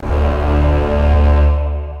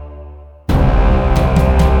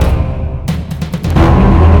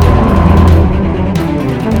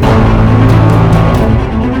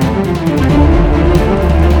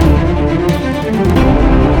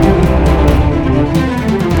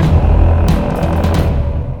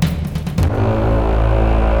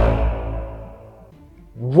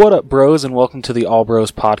What up, bros, and welcome to the All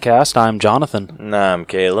Bros podcast. I'm Jonathan. And I'm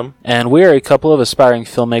Caleb. And we're a couple of aspiring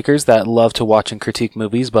filmmakers that love to watch and critique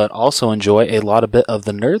movies, but also enjoy a bit of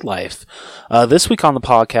the nerd life. This week on the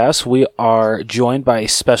podcast, we are joined by a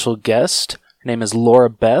special guest. Her name is Laura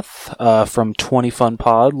Beth from 20 Fun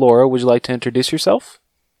Pod. Laura, would you like to introduce yourself?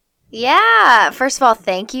 Yeah. First of all,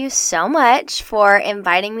 thank you so much for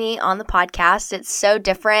inviting me on the podcast. It's so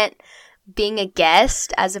different being a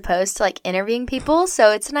guest as opposed to interviewing people,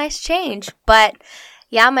 so it's a nice change. But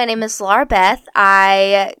yeah, my name is Laura Beth.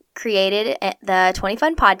 I created the 20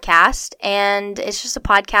 Fun podcast, and it's just a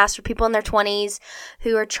podcast for people in their 20s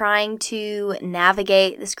who are trying to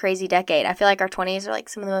navigate this crazy decade. I feel like our 20s are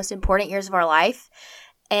some of the most important years of our life,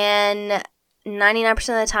 and 99%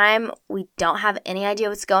 of the time, we don't have any idea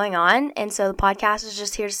what's going on, and so the podcast is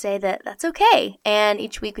just here to say that that's okay. And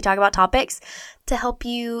each week we talk about topics to help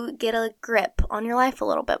you get a grip on your life a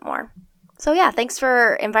little bit more. So yeah, thanks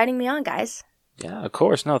for inviting me on, guys. Yeah, of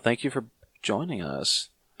course. No, thank you for joining us.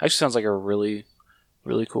 Actually sounds like a really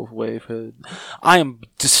cool way for... I am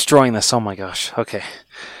destroying this. Oh my gosh. Okay.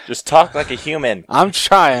 Just talk like a human. I'm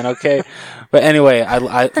trying, okay? But anyway,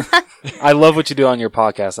 I love what you do on your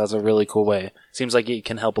podcast. That's a really cool way. Seems like it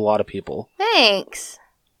can help a lot of people. Thanks.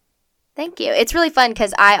 Thank you. It's really fun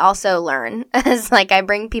because I also learn. As I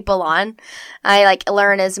bring people on, I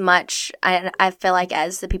learn as much, I feel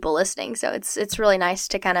as the people listening. So it's really nice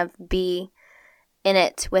to kind of be in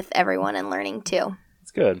it with everyone and learning too.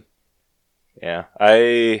 It's good. Yeah,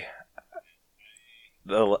 I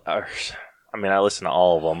listen to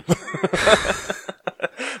all of them,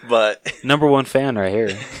 but number one fan right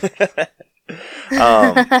here.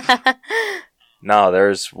 No,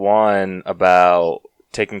 there's one about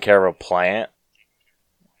taking care of a plant,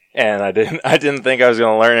 and I didn't think I was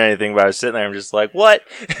going to learn anything, but I was sitting there, I'm just like, what?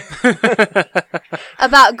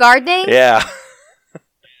 About gardening? Yeah.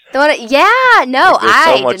 I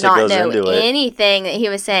so did not know anything that he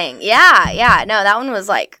was saying. Yeah. No, that one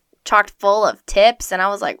was chocked full of tips, and I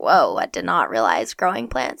was like, whoa, I did not realize growing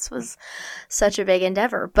plants was such a big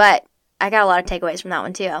endeavor. But I got a lot of takeaways from that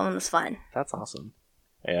one, too. That one was fun. That's awesome.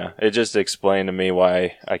 Yeah, it just explained to me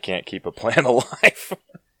why I can't keep a plant alive.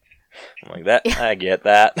 I'm like, that, yeah. I get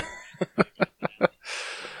that.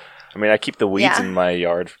 I keep the weeds in my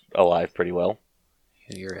yard alive pretty well.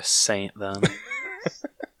 You're a saint, then.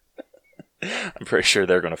 I'm pretty sure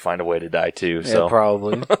they're going to find a way to die too. So yeah,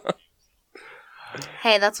 probably.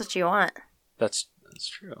 Hey, that's what you want. That's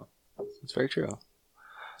true. That's very true.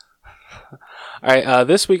 All right,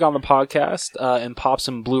 this week on the podcast, in Pops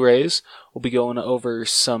and Blu-rays, we'll be going over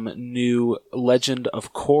some new Legend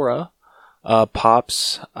of Korra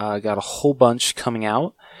Pops. Got a whole bunch coming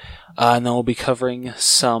out. And then we'll be covering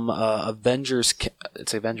some Avengers...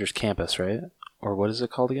 It's Avengers Campus, right? Or what is it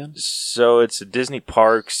called again? So it's Disney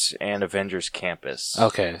Parks and Avengers Campus.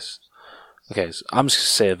 Okay, so I'm just going to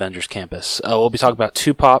say Avengers Campus. We'll be talking about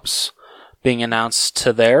 2 Pops being announced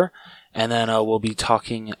to there. And then we'll be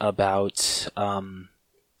talking about... I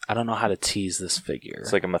don't know how to tease this figure.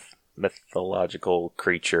 It's like a mythological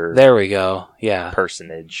creature. There we go. Yeah.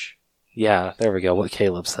 Personage. Yeah, there we go. What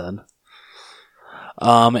Caleb said.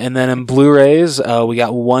 And then in Blu-rays, we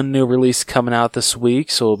got one new release coming out this week,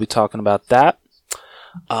 so we'll be talking about that.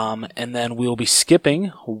 And then we'll be skipping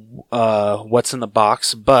what's in the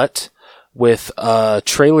box, but with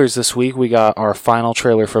trailers this week, we got our final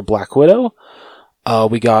trailer for Black Widow.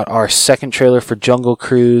 We got our second trailer for Jungle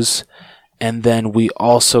Cruise, and then we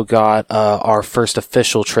also got our first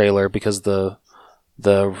official trailer because the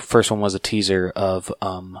first one was a teaser of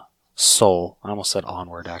Soul. I almost said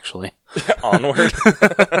Onward, actually. Onward?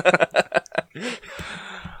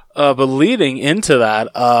 But leading into that,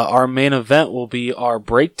 our main event will be our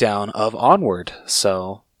breakdown of Onward.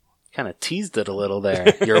 So, kind of teased it a little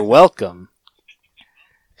there. You're welcome.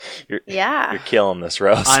 You're killing this,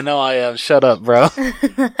 Rose. I know I am. Shut up, bro.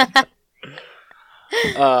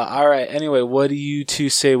 All right. Anyway, what do you two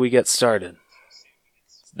say we get started?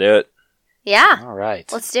 Let's do it. Yeah. All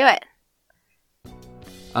right. Let's do it.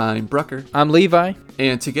 I'm Brucker. I'm Levi.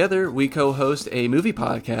 And together we co-host a movie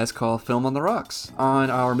podcast called Film on the Rocks. On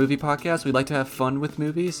our movie podcast, we like to have fun with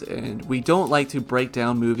movies, and we don't like to break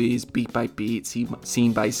down movies beat by beat,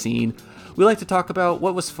 scene by scene. We like to talk about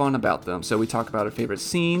what was fun about them. So we talk about our favorite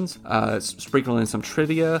scenes, sprinkle in some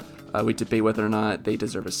trivia, we debate whether or not they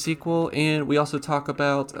deserve a sequel, and we also talk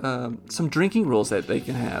about some drinking rules that they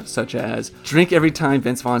can have, such as drink every time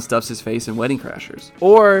Vince Vaughn stuffs his face in Wedding Crashers.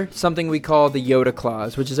 Or something we call the Yoda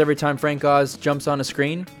clause, which is every time Frank Oz jumps on a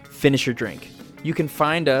screen, finish your drink. You can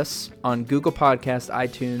find us on Google Podcasts,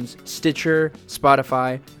 iTunes, Stitcher,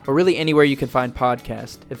 Spotify, or really anywhere you can find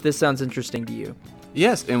podcasts, if this sounds interesting to you.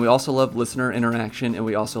 Yes, and we also love listener interaction, and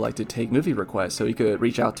we also like to take movie requests. So you could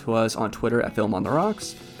reach out to us on Twitter at Film on the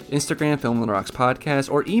Rocks, Instagram, Film on the Rocks Podcast,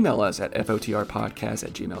 or email us at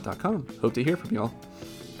fotrpodcast@gmail.com. Hope to hear from y'all.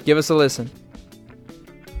 Give us a listen.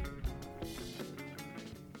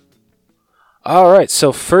 All right,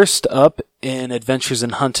 so first up in Adventures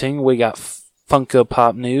in Hunting, we got Funko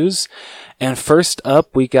Pop news. And first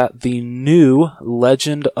up, we got the new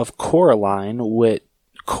Legend of Coraline with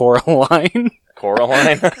Coraline?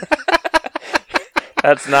 Coraline?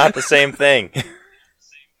 That's not the same thing.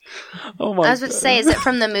 Oh my I was about to say, is it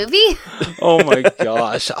from the movie? Oh my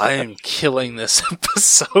gosh, I am killing this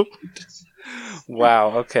episode.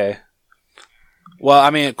 Wow, okay. Well, I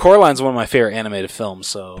mean, Coraline's one of my favorite animated films,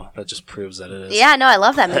 so that just proves that it is. Yeah, no, I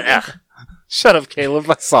love that movie. Shut up, Caleb.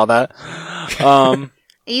 I saw that.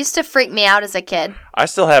 It used to freak me out as a kid. I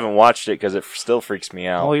still haven't watched it because it still freaks me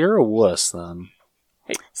out. Well, you're a wuss then.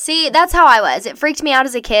 See, that's how I was. It freaked me out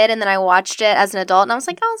as a kid, and then I watched it as an adult, and I was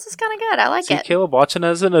like, oh, this is kind of good. I like See, it. Caleb, watch it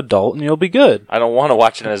as an adult, and you'll be good. I don't want to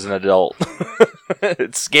watch it as an adult.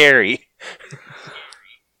 It's scary.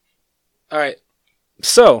 All right.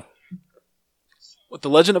 So, with The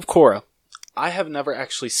Legend of Korra, I have never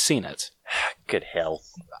actually seen it. Good hell.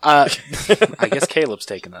 I guess Caleb's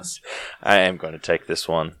taking this. I am going to take this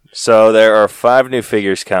one. So there are 5 new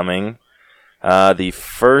figures coming. The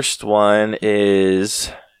first one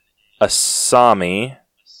is Asami.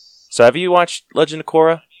 So have you watched Legend of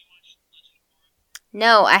Korra?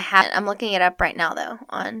 No, I haven't. I'm looking it up right now, though,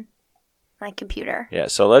 on my computer. Yeah,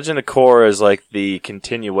 so Legend of Korra is like the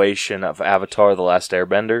continuation of Avatar: The Last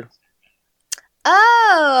Airbender.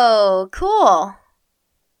 Oh, cool.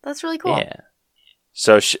 That's really cool. Yeah.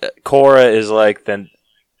 So Korra is like the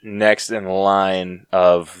next in line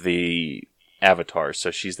of the Avatars. So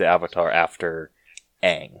she's the Avatar after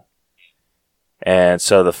Aang. And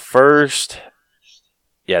so the first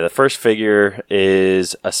figure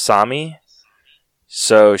is Asami.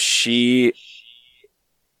 So she...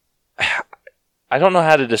 I don't know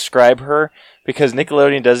how to describe her because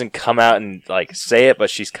Nickelodeon doesn't come out and like say it, but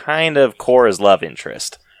she's kind of Korra's love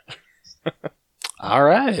interest. All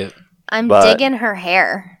right. I'm digging her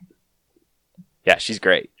hair. Yeah, she's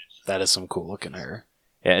great. That is some cool looking hair.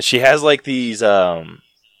 Yeah, and she has like these,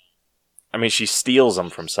 she steals them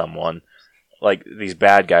from someone, like these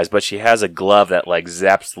bad guys, but she has a glove that like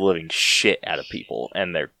zaps the living shit out of people,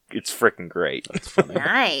 and it's freaking great. That's funny.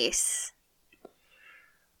 Nice.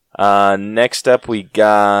 Next up we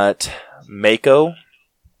got Mako,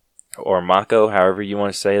 or Mako, however you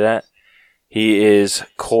want to say that. He is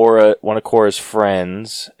one of Korra's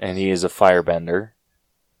friends, and he is a firebender.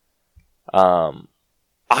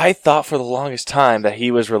 I thought for the longest time that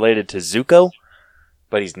he was related to Zuko,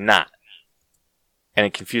 but he's not. And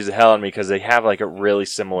it confused the hell out of me because they have like really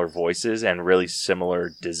similar voices and really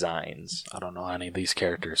similar designs. I don't know any of these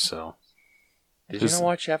characters, so... Did you not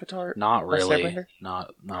watch Avatar? Not really.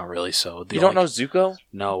 Not really, so... You don't know Zuko?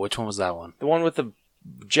 No, which one was that one? The one with the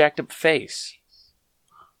jacked up face.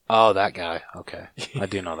 Oh, that guy. Okay. I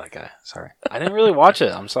do know that guy. Sorry. I didn't really watch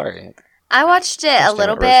it. I'm sorry. I watched it a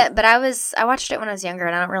little bit, but I watched it when I was younger,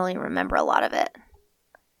 and I don't really remember a lot of it.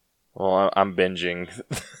 Well, I'm binging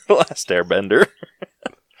The Last Airbender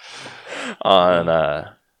on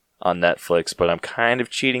Netflix, but I'm kind of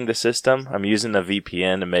cheating the system. I'm using a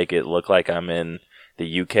VPN to make it look like I'm in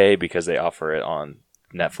the UK because they offer it on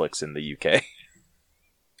Netflix in the UK.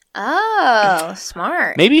 Oh,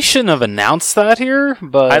 smart. Maybe you shouldn't have announced that here,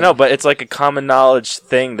 but... I know, but it's like a common knowledge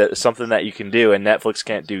thing, that something that you can do, and Netflix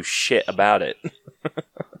can't do shit about it.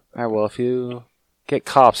 Alright, well, if you get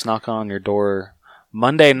cops knocking on your door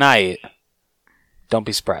Monday night, don't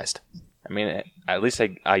be surprised. I mean, at least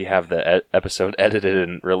I have the episode edited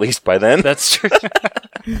and released by then. That's true.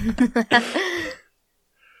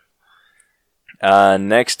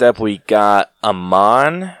 Next up, we got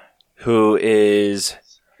Amon, who is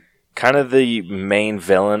kind of the main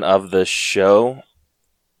villain of the show.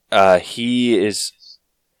 He is...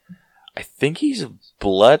 I think he's a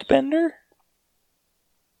bloodbender?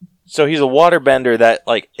 So he's a waterbender that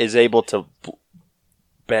like is able to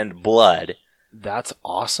bend blood. That's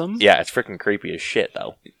awesome. Yeah, it's freaking creepy as shit,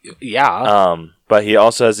 though. Yeah. But he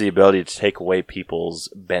also has the ability to take away people's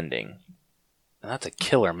bending. That's a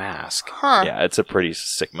killer mask. Huh. Yeah, it's a pretty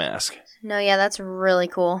sick mask. No, yeah, that's really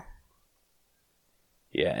cool.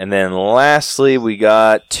 Yeah, and then lastly, we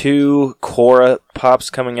got 2 Korra pops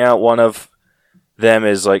coming out. One of them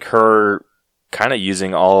is like her kind of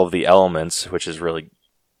using all of the elements, which is really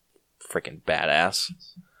freaking badass.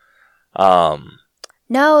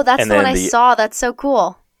 No, that's And the one then I saw. That's so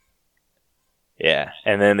cool. Yeah,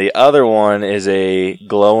 and then the other one is a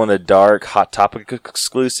glow-in-the-dark Hot Topic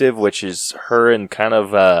exclusive, which is her in kind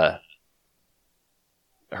of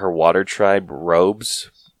her water tribe robes.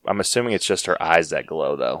 I'm assuming it's just her eyes that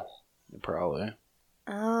glow, though. Probably.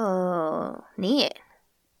 Oh, neat.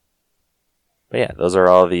 But yeah, those are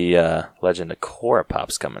all the Legend of Korra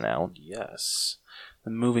pops coming out. Yes.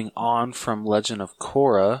 And moving on from Legend of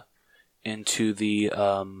Korra into the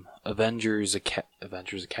Avengers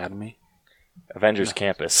Academy. Avengers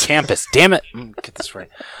Campus. Campus, damn it. Get this right.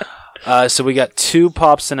 So we got 2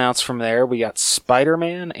 pops announced from there. We got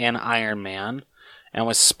Spider-Man and Iron Man. And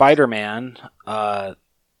with Spider-Man,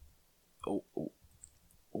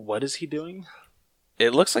 what is he doing?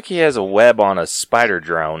 It looks like he has a web on a spider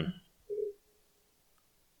drone.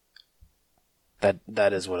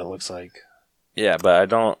 That is what it looks like. Yeah, but I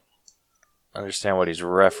don't understand what he's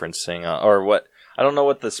referencing. Or what... I don't know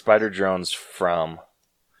what the spider drone's from.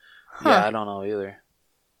 Yeah, I don't know either.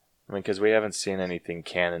 I mean, because we haven't seen anything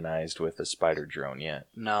canonized with a spider drone yet.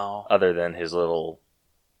 No. Other than his little...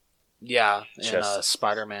 Yeah, in Chest.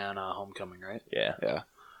 Spider-Man Homecoming, right? Yeah. Yeah.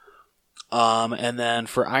 And then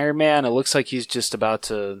for Iron Man, it looks like he's just about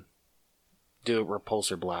to do a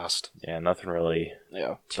repulsor blast. Yeah, nothing really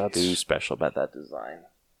too special about that design.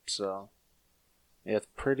 So, yeah, it's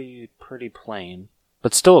pretty plain,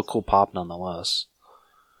 but still a cool pop nonetheless.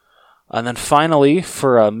 And then finally,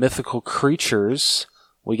 for mythical creatures,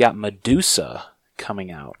 we got Medusa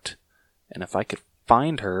coming out. And if I could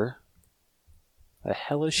find her, the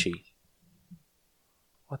hell is she?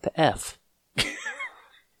 What the F?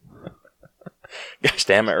 Gosh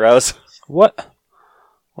damn it, Rose. What?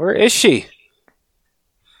 Where is she?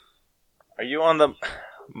 Are you on the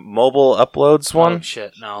mobile uploads one? Oh,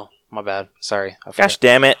 shit, no. My bad. Sorry. I Gosh forgot.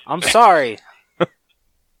 damn it. I'm sorry.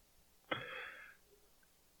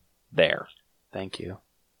 There. Thank you.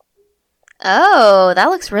 Oh, that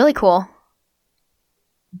looks really cool.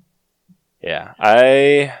 Yeah,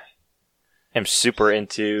 I am super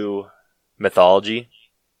into mythology.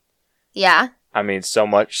 Yeah. I mean, so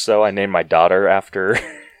much so I named my daughter after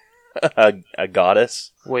a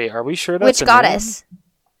goddess. Wait, are we sure that's Which a goddess?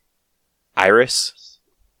 Iris.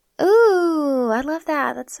 Ooh, I love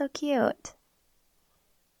that. That's so cute.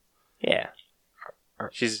 Yeah.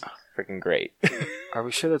 She's freaking great. name? Are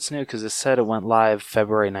we sure that's new? Because it said it went live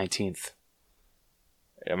February 19th.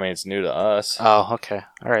 I mean, it's new to us. Oh, okay.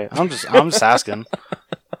 All right. I'm just asking.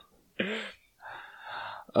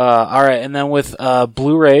 All right, and then with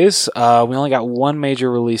Blu-rays, we only got one major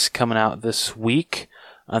release coming out this week,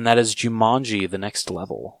 and that is Jumanji: The Next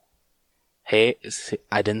Level. Hey,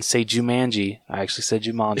 I didn't say Jumanji. I actually said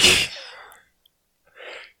Jumanji.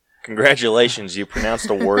 Congratulations, you pronounced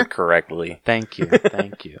the word correctly. Thank you.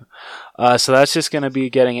 So that's just going to be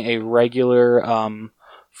getting a regular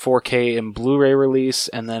 4K and Blu-ray release,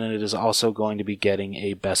 and then it is also going to be getting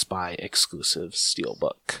a Best Buy exclusive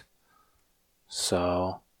steelbook.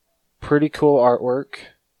 So, pretty cool artwork.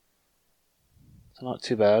 It's not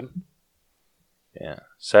too bad. Yeah.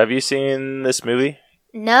 So have you seen this movie?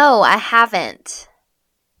 No, I haven't.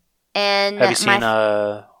 And Have you seen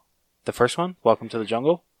the first one, Welcome to the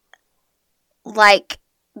Jungle? like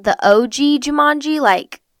the OG Jumanji,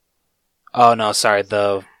 like Oh, no, sorry,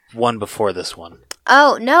 the one before this one.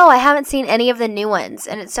 Oh, no, I haven't seen any of the new ones.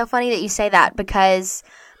 And it's so funny that you say that because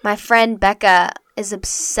my friend Becca is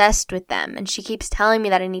obsessed with them and she keeps telling me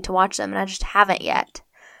that I need to watch them and I just haven't yet.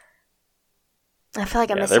 I feel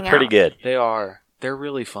like I'm missing out. They're pretty good. They are. They're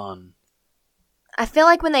really fun. I feel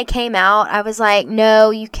like when they came out, I was like,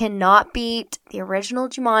 no, you cannot beat the original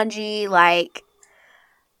Jumanji,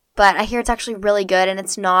 but I hear it's actually really good and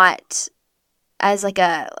it's not as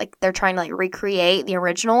they're trying to recreate the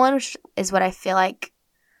original one, which is what I feel like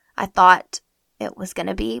I thought it was going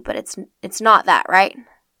to be, but it's not that, right?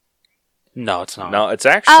 No, it's not. No, it's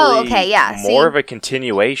actually okay, yeah. more of a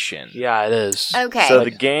continuation. Yeah, it is. Okay. So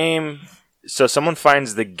the game... So someone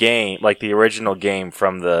finds the game, like the original game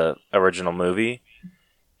from the original movie,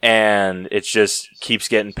 and it just keeps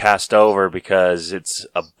getting passed over because it's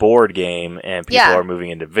a board game and people are moving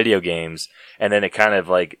into video games, and then it kind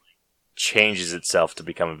of changes itself to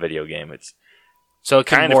become a video game. So it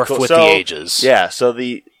can kind morph of cool. with So, the ages. Yeah, so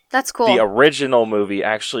that's cool. The original movie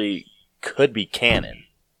actually could be canon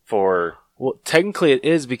for... Well, technically it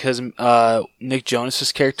is because Nick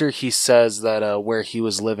Jonas's character, he says that where he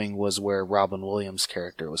was living was where Robin Williams'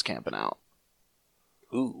 character was camping out.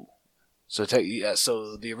 Ooh. So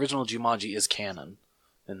so the original Jumanji is canon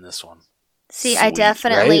in this one. See, I Sweet,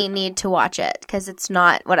 definitely right? need to watch it because it's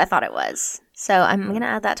not what I thought it was. So I'm going to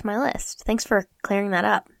add that to my list. Thanks for clearing that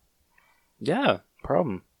up. Yeah,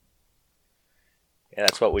 problem. And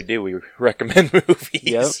that's what we do. We recommend movies.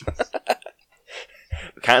 Yep.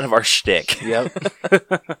 Kind of our shtick. Yep.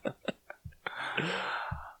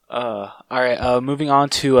 All right. Moving on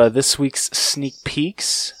to this week's sneak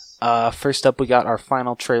peeks. First up, we got our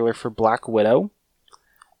final trailer for Black Widow.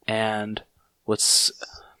 And what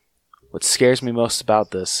scares me most about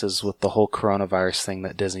this is with the whole coronavirus thing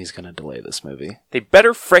that Disney's going to delay this movie. They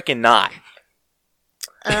better frickin' not.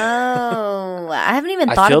 Oh, I haven't even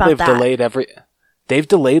thought I feel about they've that. They've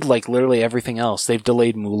delayed like literally everything else. They've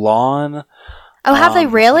delayed Mulan. Oh, have they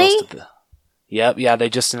really? Yep. Yeah, they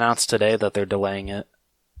just announced today that they're delaying it.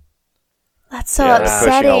 That's so They're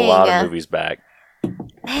upsetting. pushing a lot of movies back.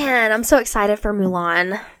 Man, I'm so excited for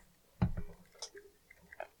Mulan. I'm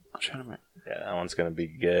trying to remember. Yeah, that one's going to be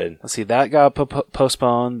good. Let's see, that got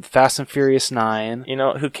postponed. Fast and Furious 9. You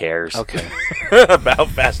know, who cares? Okay. About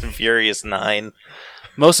Fast and Furious 9.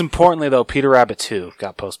 Most importantly, though, Peter Rabbit 2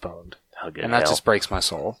 got postponed. Oh, good And that hell. just breaks my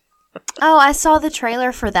soul. Oh, I saw the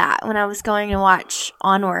trailer for that when I was going to watch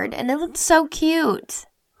Onward, and it looked so cute.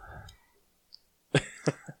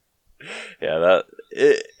 Yeah,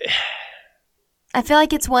 I feel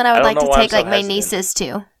like it's one I would I like don't to know why I'm take so like my hesitant. nieces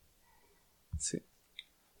to. Let's see.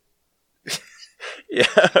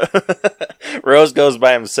 yeah. Rose goes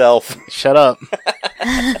by himself. Shut up.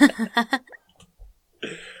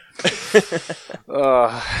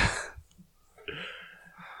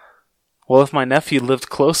 Well, if my nephew lived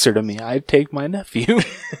closer to me, I'd take my nephew.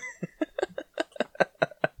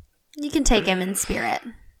 You can take him in spirit.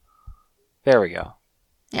 There we go.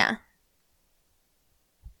 Yeah.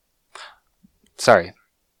 Sorry.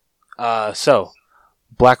 So,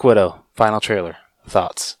 Black Widow, final trailer.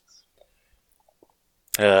 Thoughts?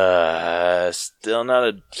 Still not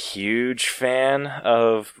a huge fan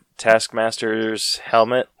of Taskmaster's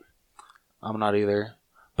helmet. I'm not either.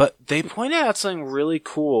 But they pointed out something really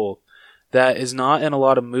cool that is not in a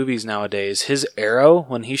lot of movies nowadays. His arrow,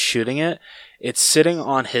 when he's shooting it, it's sitting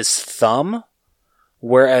on his thumb,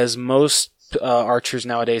 whereas most archers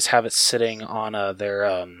nowadays have it sitting on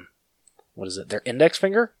their their index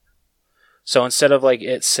finger. So instead of like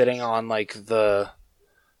it sitting on like the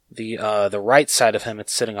right side of him,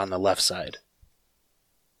 it's sitting on the left side.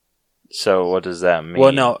 So what does that mean?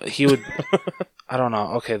 Well, no, he would. I don't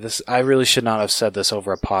know. Okay, I really should not have said this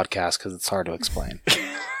over a podcast because it's hard to explain.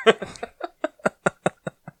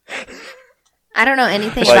 I don't know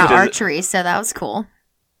anything Like, about does it- archery, so that was cool.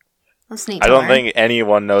 That's neat. I to don't learn. think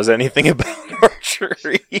anyone knows anything about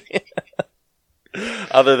archery.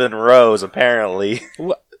 Other than Rose, apparently.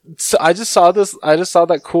 So I just saw this. I just saw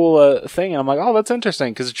that cool thing, and I'm like, oh, that's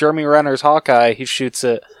interesting because Jeremy Renner's Hawkeye, he shoots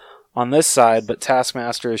it on this side, but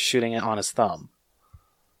Taskmaster is shooting it on his thumb.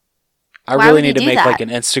 I Why really would he need to do make that? like an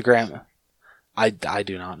Instagram. I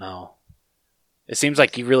do not know. It seems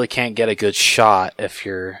like you really can't get a good shot if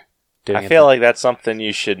you're doing I it. feel like that's something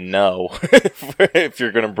you should know if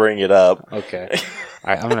you're going to bring it up. Okay.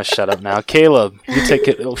 All right, I'm gonna shut up now. Caleb, you take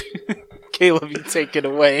it. Caleb, you take it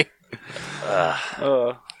away.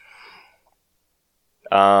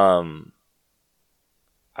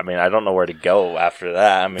 I mean, I don't know where to go after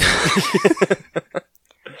that. I mean,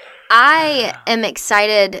 I am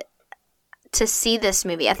excited to see this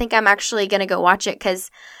movie. I think I'm actually going to go watch it because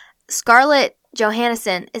Scarlett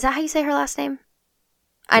Johansson, is that how you say her last name?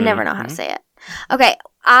 I never know how to say it. Okay.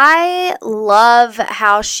 I love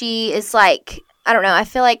how she is like, I don't know. I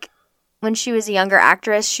feel like when she was a younger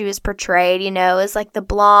actress, she was portrayed, as like the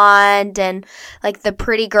blonde and like the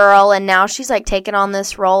pretty girl. And now she's like taken on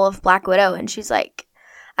this role of Black Widow. And she's like,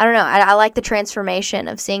 I don't know. I like the transformation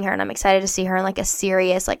of seeing her. And I'm excited to see her in like a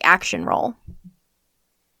serious like action role.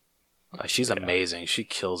 She's amazing. She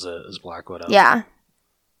kills it as Black Widow. Yeah.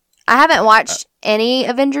 I haven't watched any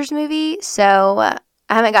Avengers movie, so I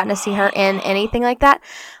haven't gotten to see her in anything like that.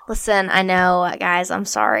 Listen, I know, guys, I'm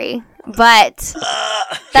sorry. But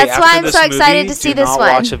that's why I'm so excited to see this do not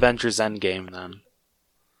one. watch Avengers Endgame then.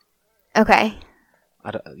 Okay.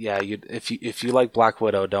 If you like Black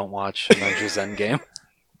Widow, don't watch Avengers Endgame.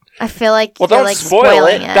 I feel like Well, you're don't like spoil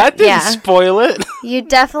spoiling it. it. That didn't Yeah. spoil it. You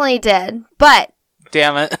definitely did. But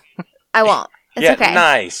Damn it. I won't. It's yeah, okay.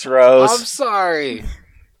 nice, Rose. I'm sorry.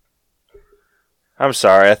 I'm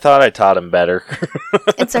sorry. I thought I taught him better.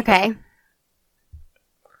 It's okay.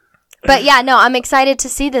 But yeah, no, I'm excited to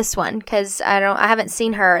see this one because I haven't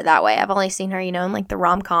seen her that way. I've only seen her, in like the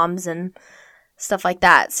rom-coms and stuff like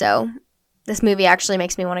that. So this movie actually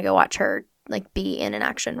makes me want to go watch her like be in an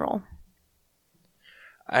action role.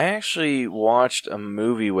 I actually watched a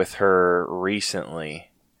movie with her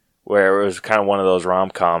recently where it was kind of one of those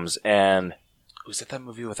rom-coms, and Was it that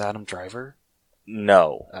movie with Adam Driver?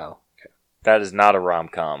 no. Oh, okay. That is not a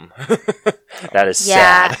rom-com. That is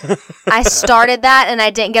Yeah. sad. I started that and I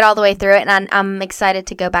didn't get all the way through it, and I'm excited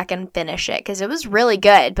to go back and finish it because it was really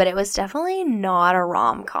good, but it was definitely not a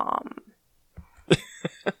rom-com.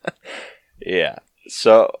 Yeah.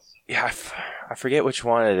 So, yeah, I forget which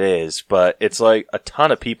one it is, but it's like a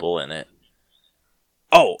ton of people in it.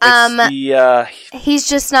 Oh, it's He's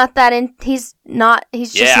just not that in. He's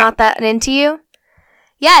just not that into you.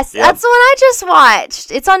 Yes, Yep. that's the one I just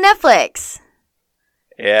watched. It's on Netflix.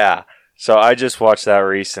 Yeah. So I just watched that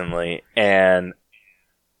recently, and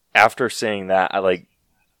after seeing that, I like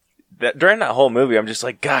that during that whole movie, I'm just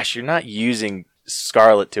like, gosh, you're not using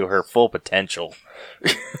Scarlett to her full potential.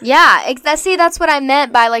 Yeah, that's what I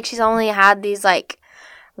meant by like she's only had these like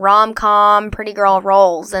rom-com pretty girl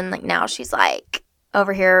roles, and like now she's like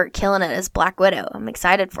over here killing it as Black Widow. I'm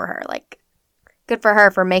excited for her. Like, good for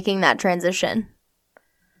her for making that transition.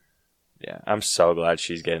 Yeah, I'm so glad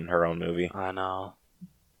she's getting her own movie. I know.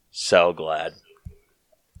 So glad.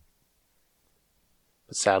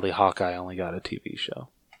 But sadly, Hawkeye only got a TV show.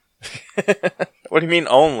 What do you mean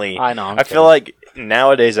only? I know. I feel like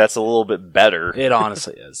nowadays that's a little bit better. It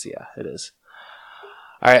honestly is. Yeah, it is.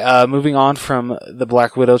 All right, moving on from the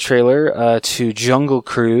Black Widow trailer to Jungle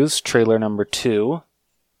Cruise trailer number 2.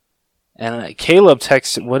 And Caleb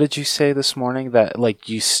texted, what did you say this morning? That like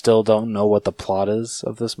you still don't know what the plot is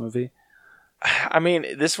of this movie? I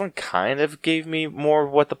mean, this one kind of gave me more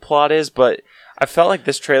of what the plot is, but I felt like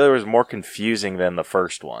this trailer was more confusing than the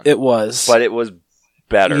first one. It was. But it was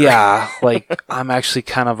better. Yeah, like I'm actually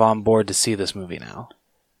kind of on board to see this movie now.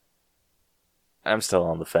 I'm still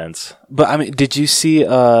on the fence. But I mean, did you see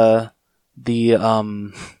I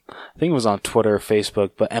think it was on Twitter or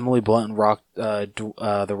Facebook, but Emily Blunt and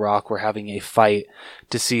The Rock were having a fight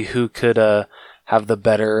to see who could have the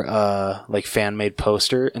better like fan-made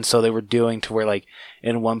poster, and so they were doing to where like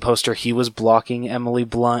in one poster he was blocking Emily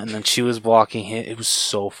Blunt and then she was blocking him. It was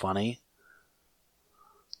so funny.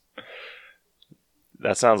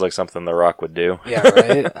 That sounds like something The Rock would do. Yeah,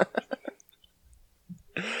 right.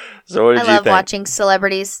 So what did you think?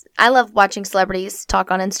 I love watching celebrities talk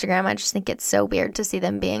on Instagram. I just think it's so weird to see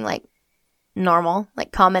them being like normal,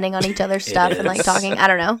 like commenting on each other's stuff and like talking. I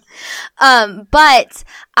don't know. But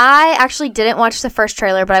I actually didn't watch the first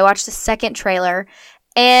trailer, but I watched the second trailer,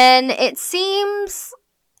 and it seems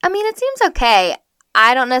okay.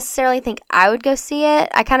 I don't necessarily think I would go see it.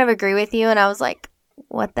 I kind of agree with you, and I was like,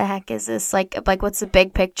 what the heck is this? Like what's the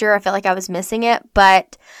big picture? I felt like I was missing it,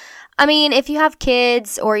 but I mean, if you have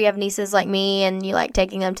kids or you have nieces like me and you like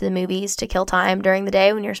taking them to the movies to kill time during the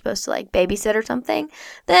day when you're supposed to like babysit or something,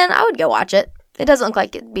 then I would go watch it. It doesn't look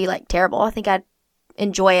like it'd be like terrible. I think I'd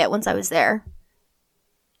enjoy it once I was there.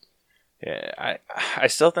 Yeah, I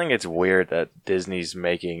still think it's weird that Disney's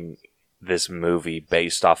making this movie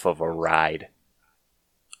based off of a ride.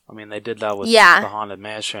 I mean, they did that with the Haunted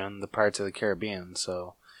Mansion, the Pirates of the Caribbean,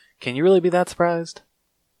 so can you really be that surprised?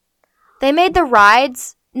 They made the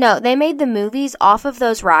rides... No, they made the movies off of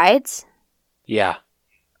those rides? Yeah.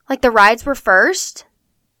 Like the rides were first?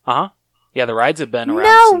 Uh-huh. Yeah, the rides have been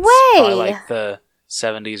around since probably like the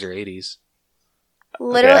 70s or 80s.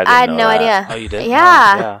 Literally, Okay, I had no idea. Oh, you did?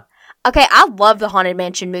 Yeah. Oh, yeah. Okay, I love the Haunted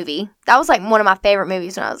Mansion movie. That was like one of my favorite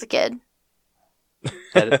movies when I was a kid.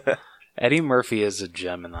 Eddie Murphy is a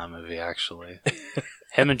gem in that movie, actually.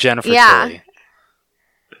 Him and Jennifer Yeah. Tilly.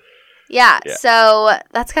 Yeah, so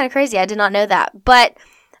that's kind of crazy. I did not know that. But,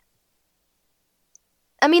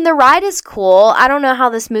 I mean, the ride is cool. I don't know how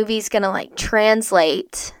this movie's going to, like,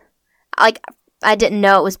 translate. Like, I didn't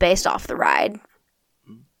know it was based off the ride.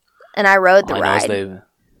 And I rode the ride.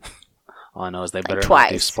 All I know is they better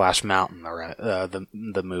twice. not do Splash Mountain,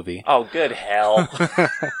 the movie. Oh, good hell.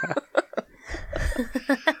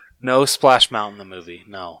 No Splash Mountain, the movie.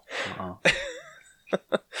 No.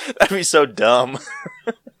 That'd be so dumb.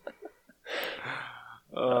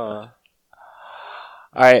 All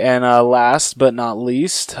right, and last but not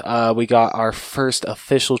least, we got our first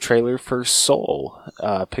official trailer for Soul,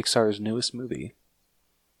 Pixar's newest movie.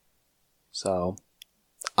 So,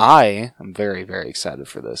 I am very, very excited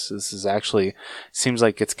for this. This is actually, seems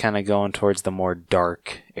like it's kind of going towards the more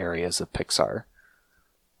dark areas of Pixar.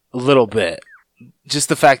 A little bit. Just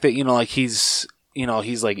the fact that, like he's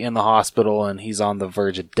like in the hospital and he's on the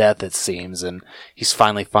verge of death, it seems, and he's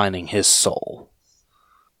finally finding his soul.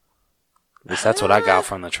 At least that's what I got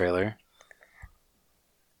from the trailer.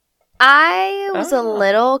 I was a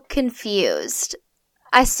little confused.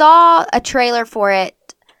 I saw a trailer for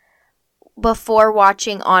it before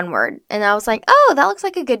watching Onward, and I was like, oh, that looks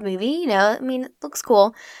like a good movie. It looks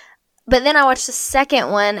cool. But then I watched the second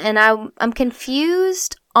one, and I'm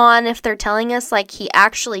confused on if they're telling us like he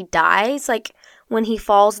actually dies like when he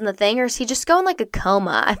falls in the thing, or is he just going like a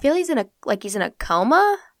coma? I feel he's in a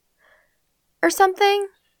coma or something,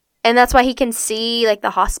 and that's why he can see like the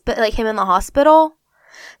hospital, like him in the hospital.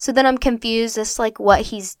 So then I'm confused as to, like, what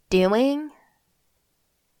he's doing.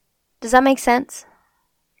 Does that make sense?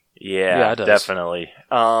 Yeah, it does. definitely.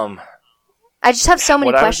 I just have so many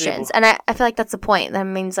What I was questions, and I feel like that's the point. That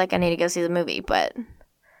means like I need to go see the movie, but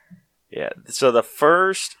Yeah. So the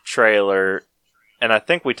first trailer, and I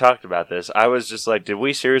think we talked about this, I was just like, did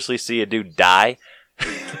we seriously see a dude die?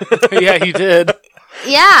 Yeah, you did.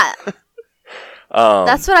 yeah,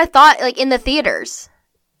 that's what I thought. Like in the theaters.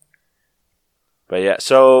 But yeah,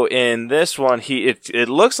 so in this one, it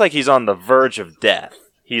looks like he's on the verge of death.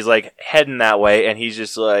 He's like heading that way, and he's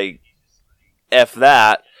just like, "F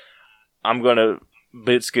that, I'm gonna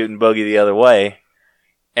boot scoot and boogie the other way."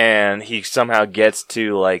 And he somehow gets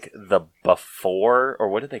to like the before, or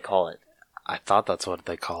what did they call it? I thought that's what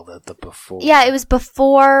they called it, the before. Yeah, it was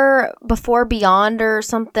before Beyond or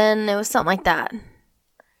something. It was something like that.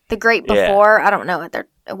 The Great Before. I don't know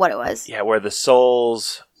what it was. Yeah, where the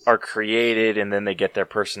souls are created, and then they get their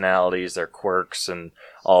personalities, their quirks, and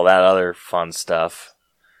all that other fun stuff.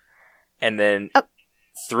 And then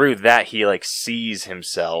through that, he like sees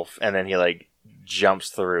himself, and then he like jumps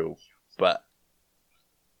through. But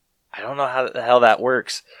I don't know how the hell that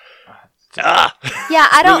works. Yeah,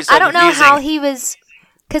 I don't know how he was,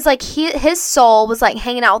 because like his soul was like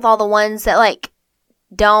hanging out with all the ones that like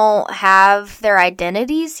don't have their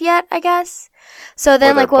identities yet, I guess. So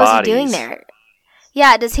then like what was he doing there?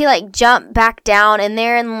 Yeah, does he like jump back down in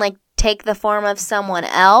there and like take the form of someone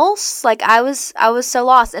else? Like I was so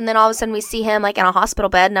lost, and then all of a sudden we see him like in a hospital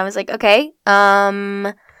bed, and I was like, okay,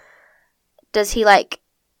 does he like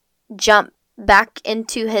jump back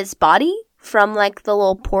into his body from like the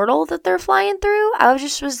little portal that they're flying through? I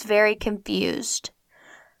was very confused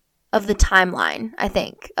of the timeline, I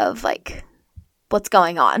think, of like what's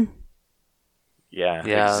going on. Yeah,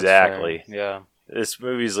 Yeah, exactly. Yeah. This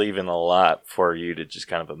movie's leaving a lot for you to just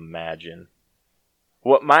kind of imagine.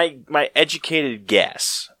 What my educated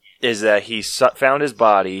guess is that he found his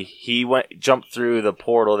body. He jumped through the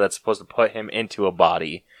portal that's supposed to put him into a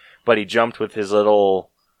body, but he jumped with his little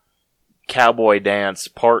cowboy dance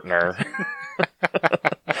partner.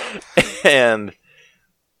 And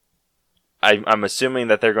I'm assuming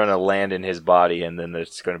that they're going to land in his body, and then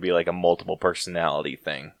there's going to be like a multiple personality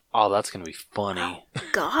thing. Oh, that's going to be funny.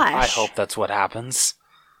 Gosh. I hope that's what happens.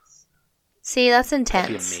 See, that's That'd be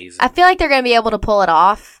intense. amazing. I feel like they're going to be able to pull it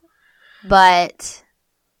off, but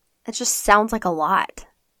it just sounds like a lot.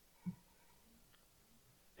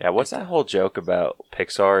 Yeah, what's that whole joke about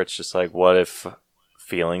Pixar? It's just like, what if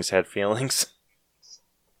feelings had feelings?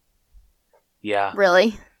 Yeah.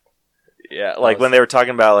 Really? Yeah, like when they were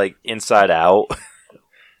talking about like Inside Out,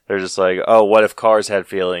 they're just like, oh, what if cars had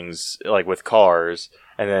feelings, like with cars?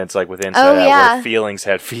 And then it's like with Inside Out, yeah. what if feelings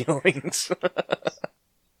had feelings?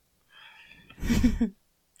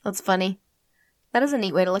 That's funny. That is a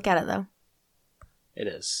neat way to look at it, though. It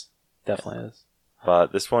is. Definitely is.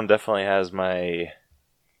 But this one definitely has my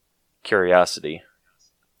curiosity.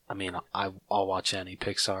 I mean, I'll watch any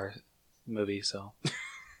Pixar movie, so.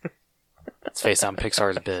 Let's face it, I'm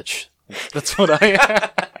Pixar's bitch. That's what I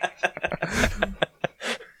am.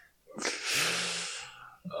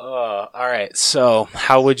 Alright, so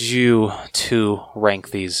how would you two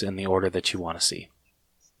rank these in the order that you want to see?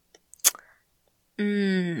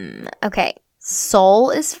 Okay.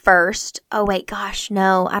 Soul is first. Oh, wait, gosh,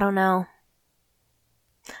 no, I don't know.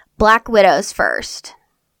 Black Widow's first.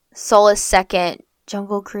 Soul is second.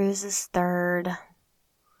 Jungle Cruise is third.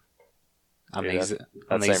 I'm Yeah, the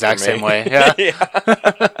same exact for me. same way. Yeah.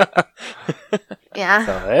 Yeah.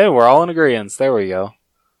 So, hey, we're all in agreement. There we go.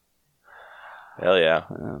 Hell yeah.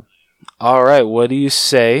 All right, what do you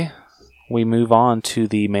say we move on to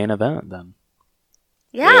the main event then?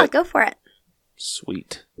 Yeah, go for it.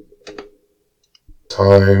 Sweet.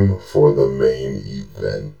 Time for the main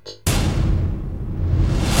event.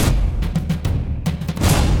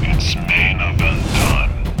 It's main event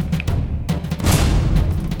time.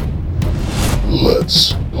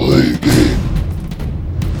 Let's play a game.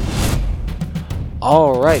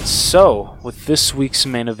 All right, so with this week's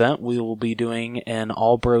main event, we will be doing an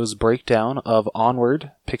All Bros breakdown of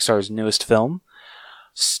Onward, Pixar's newest film,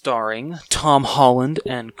 starring Tom Holland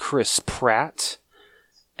and Chris Pratt.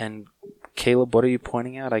 And Caleb, what are you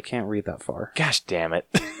pointing at? I can't read that far. Gosh damn it.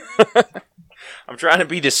 I'm trying to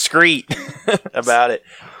be discreet about it.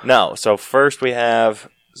 No, so first we have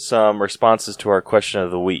some responses to our question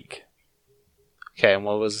of the week. Okay, and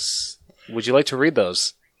would you like to read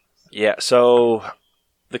those? Yeah, so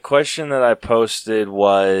the question that I posted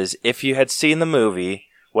was, if you had seen the movie,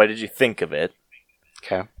 what did you think of it?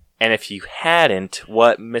 Okay. And if you hadn't,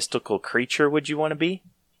 what mystical creature would you want to be?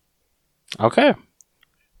 Okay.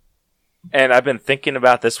 And I've been thinking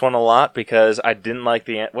about this one a lot because I didn't like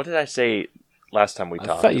the... What did I say last time we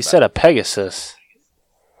talked? I thought you said a Pegasus.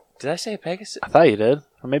 Did I say a Pegasus? I thought you did.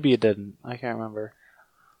 Or maybe you didn't. I can't remember.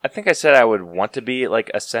 I think I said I would want to be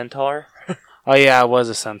like a centaur. Oh, yeah, I was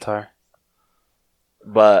a centaur.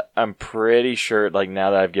 But I'm pretty sure, like,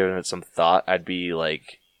 now that I've given it some thought, I'd be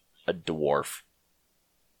like a dwarf.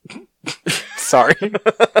 Sorry.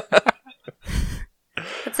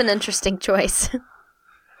 That's an interesting choice.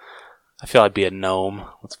 I feel I'd be a gnome.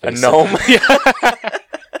 Let's A face it. gnome?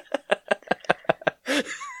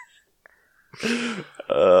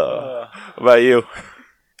 What about you?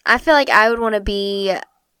 I feel like I would want to be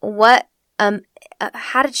what?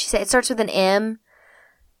 How did she say? It starts with an M.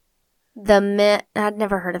 I'd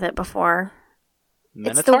never heard of it before.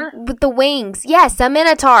 Minotaur? It's with the wings. Yes, a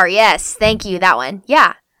minotaur. Yes, thank you. That one.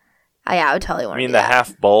 Yeah. Oh, yeah, I would totally want I to mean, be the that.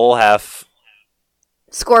 half bull, half...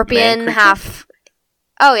 Scorpion, man creature? half.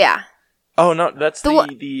 Oh yeah. Oh, no, that's The not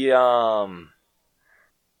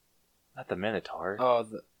the Minotaur.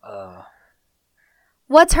 Oh,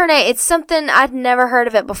 What's her name? It's something I'd never heard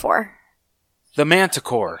of it before. the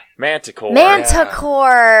Manticore. Manticore.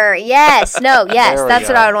 Manticore. Yes. No. Yes. There we That's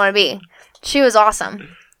what go. I would want to be. She was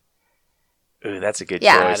awesome. Ooh, that's a good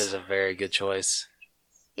Yeah. That choice. is a very good choice.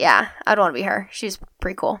 Yeah, I'd want to be her. She's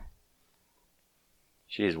pretty cool.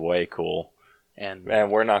 She's way cool. And Man,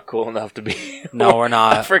 we're not cool enough to be... no, we're a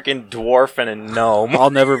not. freaking dwarf and a gnome. I'll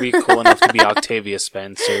never be cool enough to be Octavia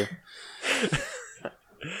Spencer.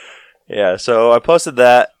 Yeah, so I posted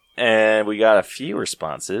that, and we got a few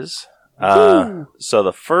responses. So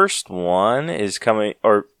the first one is coming,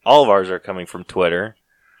 or all of ours are coming from Twitter.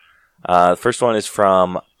 The first one is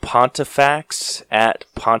from Pontifax at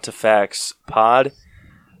PontifaxPod.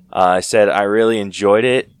 I said, I really enjoyed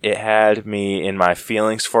it. It had me in my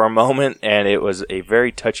feelings for a moment, and it was a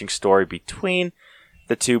very touching story between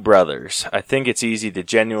the two brothers. I think it's easy to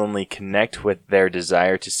genuinely connect with their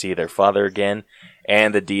desire to see their father again,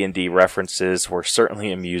 and the D&D references were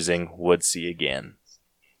certainly amusing. Would see again.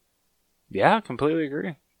 Yeah, completely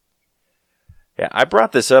agree. Yeah, I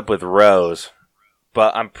brought this up with Rose,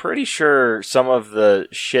 but I'm pretty sure some of the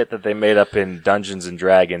shit that they made up in Dungeons and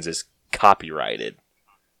Dragons is copyrighted.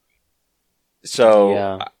 So,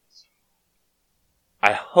 Yeah.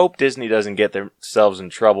 I hope Disney doesn't get themselves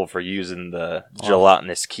in trouble for using the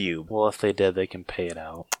gelatinous cube. Well, if they did, they can pay it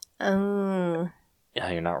out. Oh.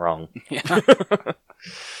 Yeah, you're not wrong. Yeah.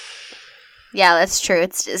 Yeah, that's true.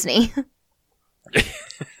 It's Disney.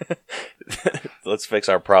 Let's fix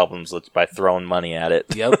our problems by throwing money at it.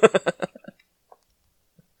 Yep.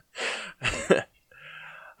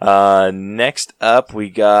 Next up, we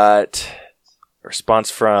got a response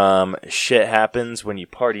from Shit Happens When You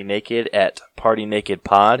Party Naked at Party Naked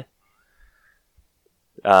Pod.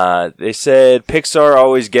 They said, Pixar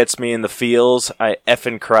always gets me in the feels. I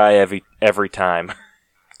effing cry every time.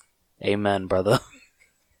 Amen, brother.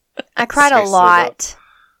 I cried a Seriously, lot.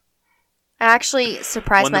 I actually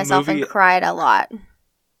surprised When the myself movie- and cried a lot.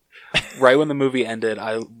 Right when the movie ended,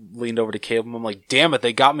 I leaned over to Caleb and I'm like, damn it,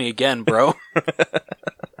 they got me again, bro.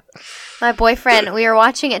 My boyfriend, we were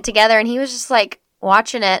watching it together and he was just like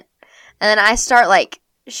watching it. And then I start like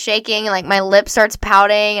shaking and like my lip starts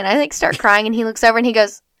pouting and I like start crying and he looks over and he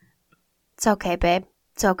goes, "It's okay, babe.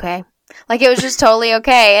 It's okay." Like it was just totally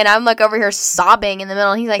okay. And I'm like over here sobbing in the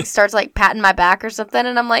middle and he like starts like patting my back or something.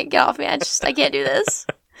 And I'm like, get off me. I can't do this.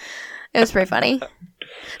 It was pretty funny.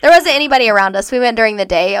 There wasn't anybody around us. We went during the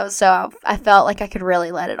day. I felt like I could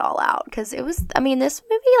really let it all out because it was, this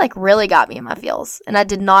movie like really got me in my feels and I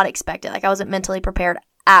did not expect it. Like I wasn't mentally prepared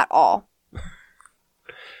at all.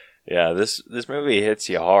 Yeah, this movie hits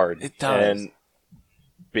you hard. It does. And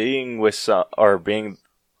being with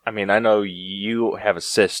I know you have a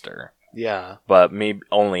sister, Yeah. but me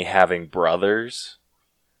only having brothers,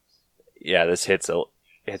 yeah, this hits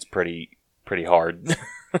pretty hard.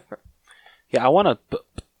 Yeah, I want to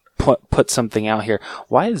put something out here.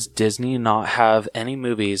 Why does Disney not have any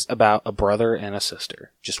movies about a brother and a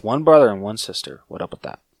sister? Just one brother and one sister. What up with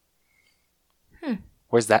that?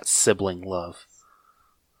 Where's that sibling love?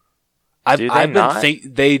 Do they not?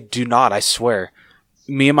 They do not, I swear.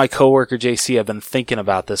 Me and my coworker JC have been thinking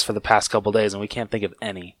about this for the past couple days, and we can't think of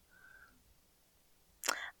any.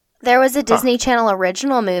 There was a Disney Channel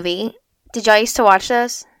original movie. Did y'all used to watch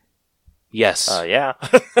those? Yes. Yeah.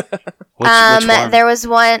 Which one? There was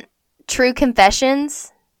one, True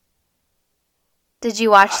Confessions. Did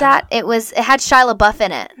you watch that? It had Shia LaBeouf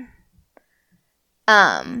in it.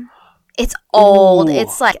 It's old. Ooh.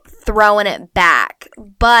 It's like throwing it back.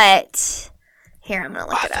 But here, I'm gonna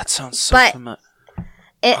look it up. That sounds so But familiar.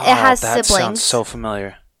 it has That siblings. sounds so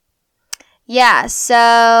familiar. Yeah,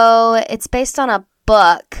 so it's based on a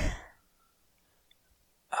book.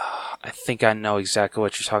 I think I know exactly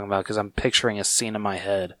what you're talking about because I'm picturing a scene in my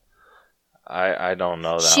head. I don't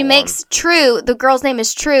know that She one. makes True, the girl's name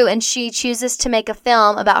is True, and she chooses to make a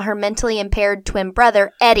film about her mentally impaired twin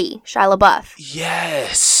brother, Eddie, Shia LaBeouf.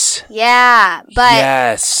 Yes. Yeah, but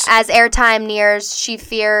yes. as airtime nears, she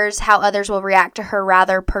fears how others will react to her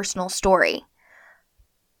rather personal story.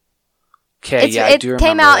 Okay, yeah, I It do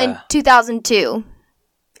came remember out that. in 2002.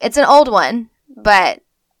 It's an old one, but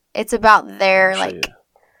it's about their Actually,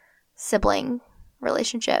 sibling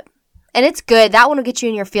relationship. And it's good. That one will get you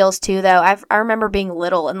in your feels too, though. I remember being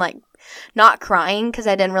little and not crying because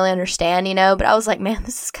I didn't really understand, but I was like, man,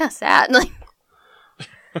 this is kind of sad.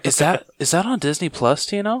 is that on Disney Plus?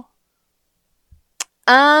 Do you know?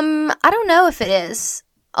 I don't know if it is.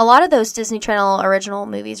 A lot of those Disney Channel original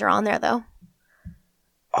movies are on there, though.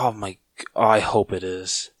 Oh my! I hope it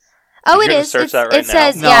is. Oh, You it gonna is. search that right it now?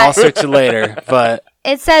 says No, yeah. I'll search it later. But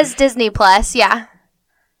It says Disney Plus. Yeah.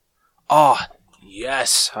 oh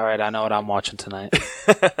yes! All right, I know what I'm watching tonight.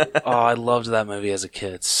 Oh, I loved that movie as a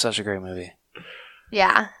kid. It's such a great movie.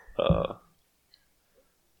 Yeah.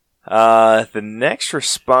 The next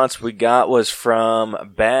response we got was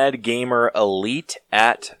from Bad Gamer Elite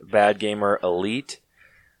at Bad Gamer Elite.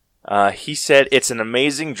 He said it's an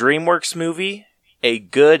amazing DreamWorks movie, a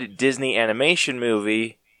good Disney animation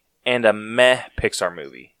movie, and a meh Pixar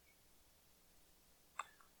movie.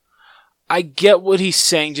 I get what he's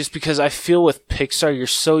saying just because I feel with Pixar, you're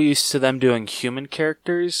so used to them doing human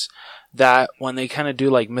characters that when they kind of do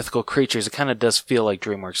mythical creatures, it kind of does feel like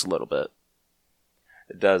DreamWorks a little bit.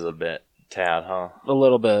 It does a bit, tad, huh? A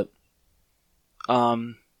little bit.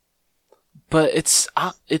 But it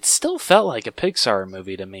still felt like a Pixar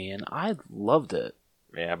movie to me, and I loved it.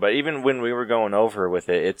 Yeah, but even when we were going over with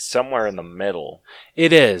it, it's somewhere in the middle.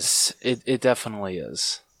 It is. It definitely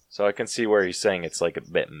is. So I can see where he's saying it's a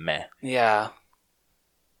bit meh. Yeah.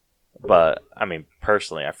 But, I mean,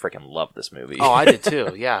 personally, I freaking love this movie. Oh, I did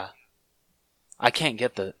too. Yeah. I can't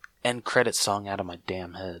get the end credit song out of my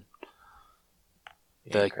damn head.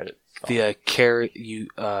 Yeah, credit. Carry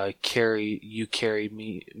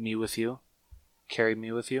me with you. Carry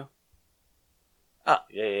me with you. Ah,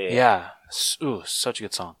 yeah. Yeah. Ooh, such a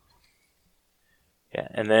good song. Yeah,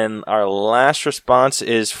 and then our last response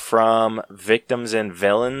is from Victims and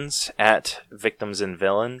Villains at Victims and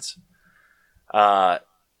Villains. So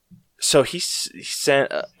he sent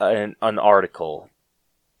an article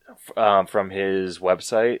from his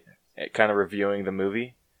website, kind of reviewing the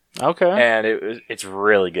movie, Okay. and it's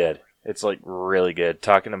really good. It's really good,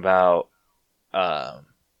 talking about.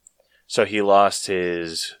 So he lost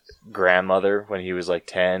his grandmother when he was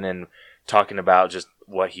 10, and talking about just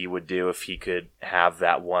what he would do if he could have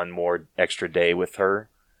that one more extra day with her.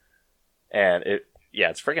 And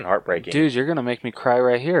it's freaking heartbreaking. Dude, you're gonna make me cry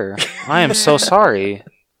right here. I am so sorry.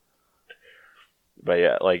 But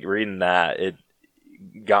yeah, reading that, it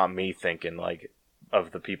got me thinking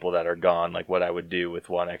of the people that are gone, what I would do with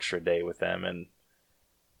one extra day with them. And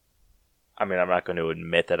I mean, I'm not going to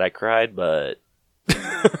admit that I cried, but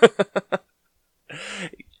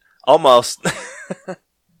almost.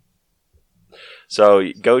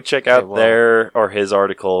 So go check out his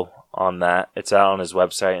article on that. It's out on his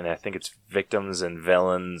website, and I think it's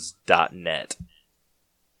victimsandvillains.net.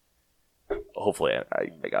 Hopefully I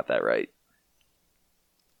got that right.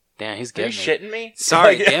 Damn, he's Are getting you me. shitting me?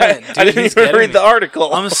 Sorry, damn it, dude, I didn't he's even getting read me. the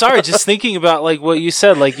article. I'm sorry, just thinking about what you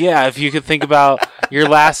said. If you could think about your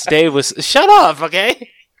last day was... Shut up, okay?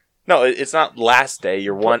 No, it's not last day.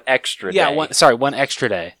 You're one extra day. Yeah, one extra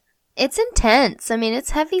day. It's intense. I mean, it's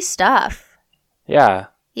heavy stuff. Yeah.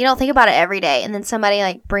 You don't think about it every day, and then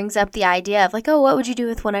somebody brings up the idea of oh, what would you do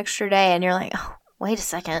with one extra day? And you're like, oh, wait a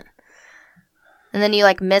second. And then you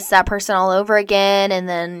miss that person all over again, and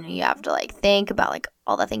then you have to think about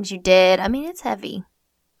all the things you did. I mean, it's heavy.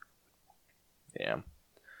 Yeah.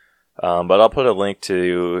 But I'll put a link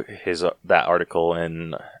to that article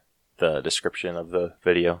in the description of the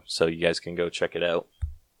video, so you guys can go check it out.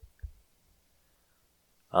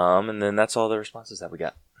 And then that's all the responses that we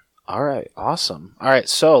got. All right, awesome. All right,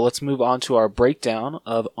 so let's move on to our breakdown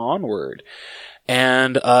of Onward.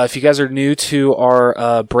 And if you guys are new to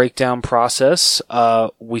our breakdown process,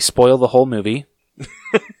 we spoil the whole movie.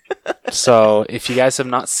 So if you guys have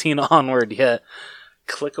not seen Onward yet,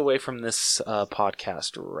 click away from this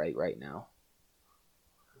podcast right now.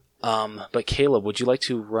 But Caleb, would you like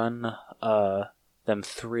to run them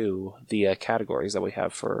through the categories that we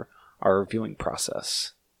have for our viewing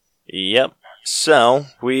process. Yep. So,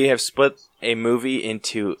 we have split a movie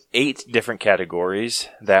into 8 different categories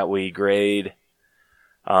that we grade.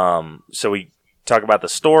 So we talk about the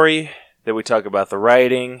story, then we talk about the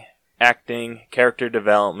writing, acting, character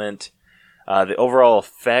development, the overall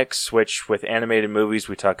effects, which with animated movies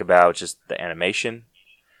we talk about just the animation.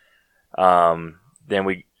 Then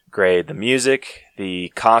we grade the music,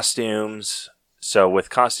 the costumes. So with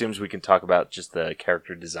costumes we can talk about just the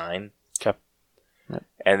character design. Okay.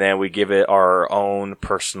 And then we give it our own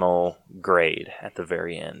personal grade at the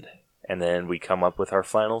very end. And then we come up with our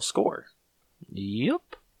final score. Yep.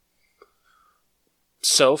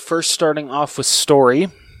 So, first starting off with story,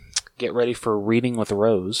 get ready for Reading with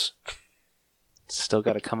Rose. Still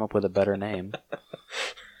got to come up with a better name.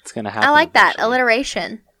 It's going to happen. I like that. eventually.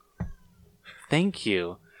 Alliteration. Thank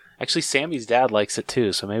you. Actually, Sammy's dad likes it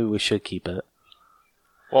too, so maybe we should keep it.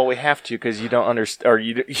 Well, we have to because you don't understand, or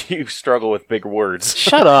you struggle with big words.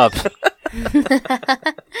 Shut up.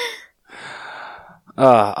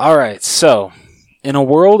 All right, so in a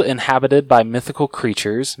world inhabited by mythical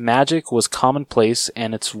creatures, magic was commonplace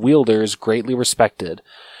and its wielders greatly respected.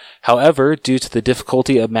 However, due to the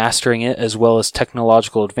difficulty of mastering it as well as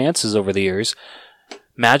technological advances over the years,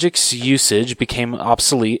 magic's usage became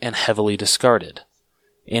obsolete and heavily discarded.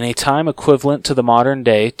 In a time equivalent to the modern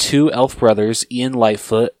day, 2 elf brothers, Ian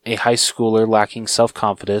Lightfoot, a high schooler lacking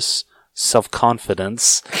self-confidence.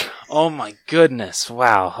 Oh my goodness,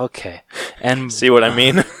 wow, okay. And See what I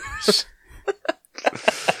mean?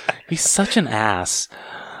 he's such an ass.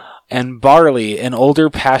 And Barley, an older,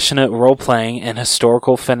 passionate role-playing and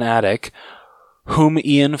historical fanatic, whom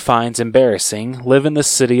Ian finds embarrassing, live in the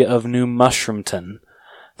city of New Mushroomton.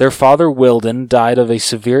 Their father, Wilden, died of a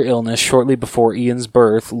severe illness shortly before Ian's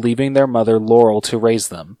birth, leaving their mother, Laurel, to raise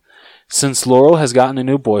them. Since Laurel has gotten a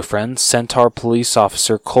new boyfriend, Centaur police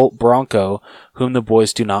officer Colt Bronco, whom the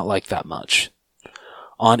boys do not like that much.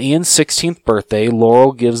 On Ian's 16th birthday,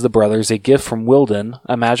 Laurel gives the brothers a gift from Wilden,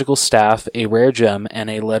 a magical staff, a rare gem, and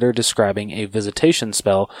a letter describing a visitation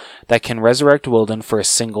spell that can resurrect Wilden for a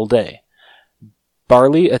single day.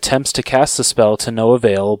 Barley attempts to cast the spell to no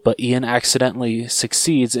avail, but Ian accidentally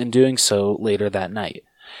succeeds in doing so later that night.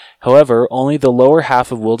 However, only the lower half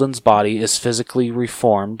of Wilden's body is physically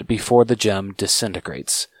reformed before the gem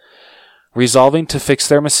disintegrates. Resolving to fix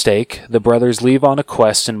their mistake, the brothers leave on a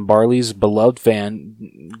quest in Barley's beloved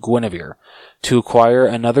van, Guinevere, to acquire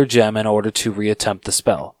another gem in order to reattempt the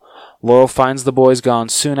spell. Laurel finds the boys gone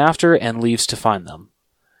soon after and leaves to find them.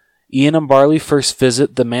 Ian and Barley first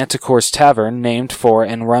visit the Manticore's Tavern, named for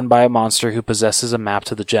and run by a monster who possesses a map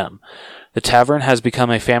to the gem. The tavern has become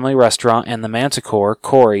a family restaurant, and the Manticore,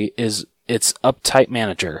 Corey, is its uptight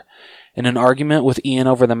manager. In an argument with Ian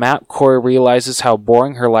over the map, Corey realizes how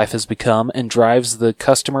boring her life has become and drives the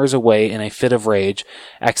customers away in a fit of rage,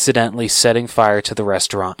 accidentally setting fire to the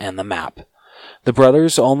restaurant and the map. The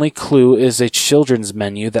brothers' only clue is a children's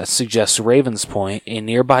menu that suggests Raven's Point, a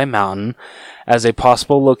nearby mountain, as a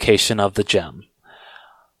possible location of the gem.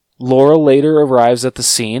 Laurel later arrives at the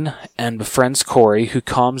scene and befriends Corey, who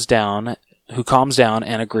calms down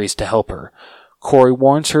and agrees to help her. Corey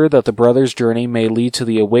warns her that the brothers' journey may lead to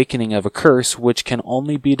the awakening of a curse, which can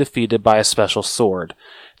only be defeated by a special sword.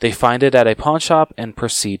 They find it at a pawn shop and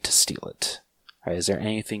proceed to steal it. All right, is there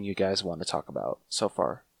anything you guys want to talk about so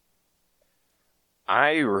far?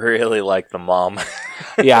 I really like the mom.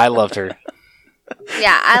 Yeah, I loved her.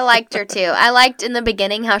 Yeah, I liked her too. I liked in the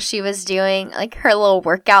beginning how she was doing like her little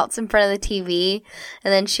workouts in front of the TV,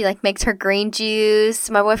 and then she like makes her green juice.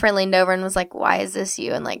 My boyfriend leaned over and was like, "Why is this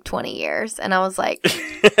you in like 20 years?" And I was like,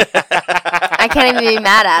 I can't even be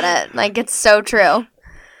mad at it. Like, it's so true.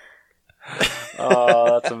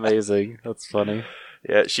 Oh, that's amazing. That's funny.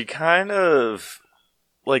 Yeah, she kind of,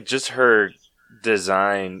 like, just her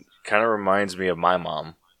design kind of reminds me of my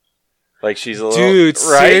mom. Like, she's a little... Dude,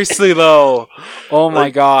 right? seriously, though. Oh,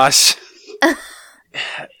 my gosh.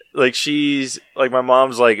 Like, she's... Like, my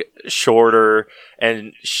mom's, like, shorter,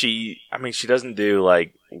 and she doesn't do,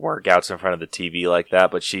 like, workouts in front of the TV like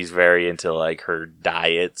that, but she's very into, like, her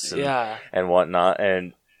diets and whatnot,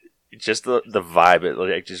 and just the vibe,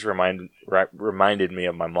 it just reminded me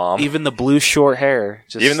of my mom. Even the blue short hair.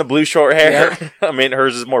 Even the blue short hair. Yeah. I mean,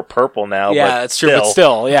 hers is more purple now, yeah, but it's true, but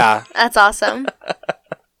still, yeah. That's awesome.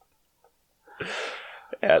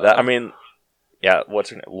 Yeah,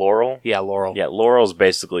 what's her name? Laurel? Yeah, Laurel. Yeah, Laurel's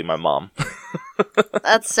basically my mom.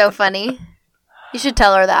 That's so funny. You should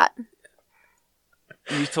tell her that.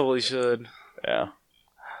 You totally should. Yeah.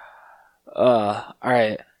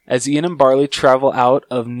 Alright. As Ian and Barley travel out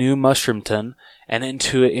of New Mushroomton and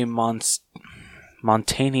into a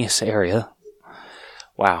mountainous area.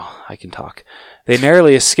 Wow, I can talk. They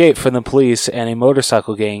narrowly escape from the police and a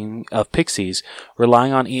motorcycle gang of pixies,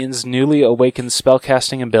 relying on Ian's newly awakened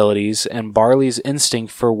spellcasting abilities and Barley's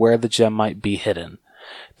instinct for where the gem might be hidden.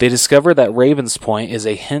 They discover that Raven's Point is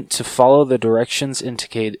a hint to follow the directions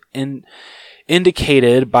indicated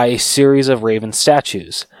by a series of raven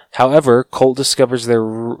statues. However, Colt discovers their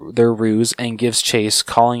ruse and gives chase,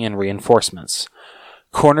 calling in reinforcements.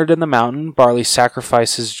 Cornered in the mountain, Barley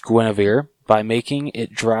sacrifices Guinevere by making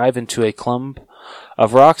it drive into a clump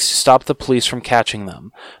of rocks to stop the police from catching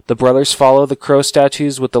them. The brothers follow the crow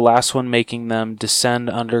statues, with the last one making them descend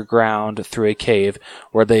underground through a cave,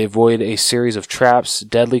 where they avoid a series of traps,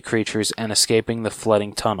 deadly creatures, and escaping the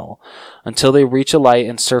flooding tunnel, until they reach a light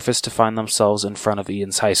and surface to find themselves in front of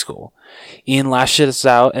Ian's high school. Ian lashes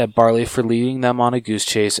out at Barley for leading them on a goose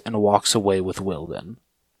chase and walks away with Wilden.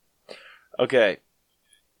 Okay.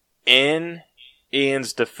 In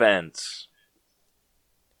Ian's defense,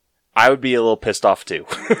 I would be a little pissed off too.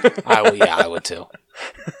 I would too.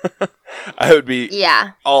 I would be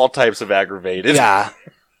all types of aggravated. Yeah.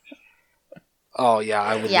 Oh, yeah,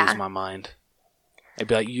 I would lose my mind. I'd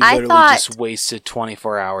be like, you literally just wasted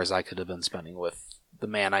 24 hours I could have been spending with the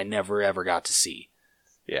man I never ever got to see.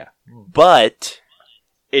 Yeah. But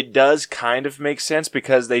it does kind of make sense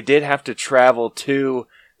because they did have to travel to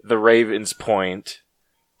the Raven's Point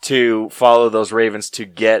to follow those ravens to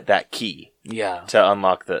get that key. Yeah. To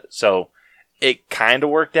unlock the... So, it kind of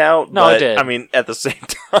worked out, no, but, it did. I mean, at the same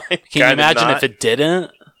time... Can you imagine if it didn't?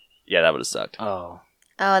 Yeah, that would have sucked. Oh.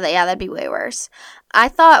 That'd be way worse. I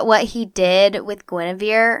thought what he did with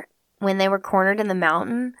Guinevere when they were cornered in the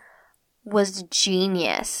mountain was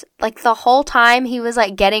genius. Like, the whole time he was,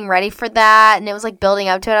 like, getting ready for that, and it was, like, building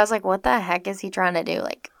up to it. I was like, what the heck is he trying to do?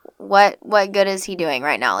 Like, what good is he doing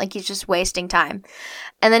right now? Like, he's just wasting time.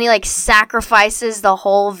 And then he, like, sacrifices the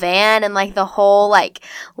whole van and, like, the whole, like,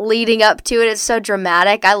 leading up to it. It's so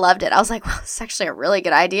dramatic. I loved it. I was like, well, it's actually a really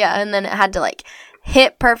good idea. And then it had to, like,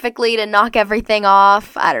 hit perfectly to knock everything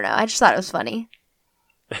off. I don't know. I just thought it was funny.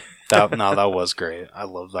 That was great. I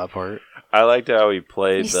love that part. I liked how he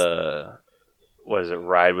played the... What is it?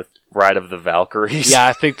 Ride of the Valkyries? Yeah,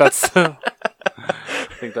 I think that's the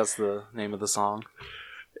name of the song.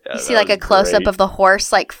 Yeah, you see, like, a close-up of the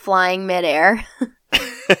horse, like, flying midair.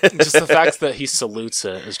 Just the fact that he salutes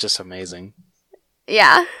it is just amazing.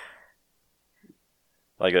 Yeah.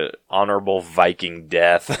 Like an honorable Viking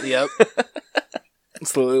death. Yep.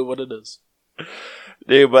 That's literally what it is.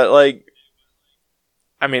 Dude, but like,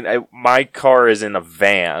 I mean, my car is in a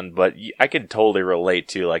van, but I can totally relate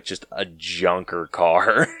to like just a junker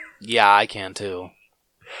car. Yeah, I can too.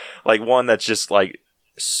 Like one that's just like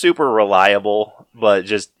super reliable, but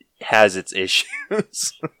just has its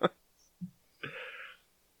issues.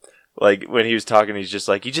 Like when he was talking, he's just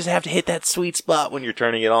like, you just have to hit that sweet spot when you're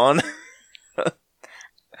turning it on.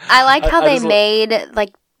 I like how they made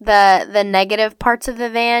like the negative parts of the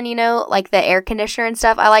van, you know, like the air conditioner and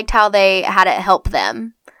stuff. I liked how they had it help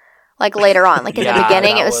them. Like later on, like in the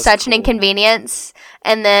beginning, it was such an inconvenience.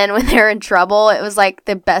 And then when they were in trouble, it was like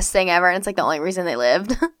the best thing ever. And it's like the only reason they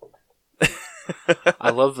lived.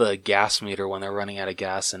 I love the gas meter when they're running out of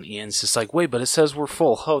gas and Ian's just like, wait, but it says we're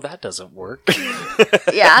full. Oh, that doesn't work.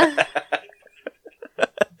 Yeah.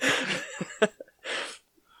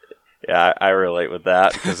 Yeah, I relate with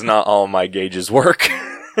that because not all my gauges work.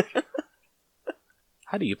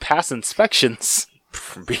 How do you pass inspections?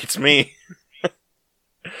 Beats me.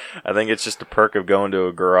 I think it's just a perk of going to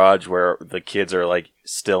a garage where the kids are like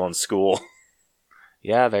still in school.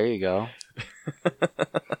 Yeah, there you go.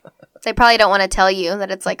 They probably don't want to tell you that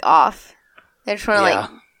it's like off. They just want to like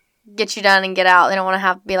get you done and get out. They don't want to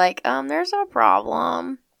have to be like, there's a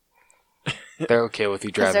problem. They're okay with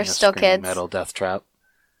you driving they're a still screaming kids. metal death trap.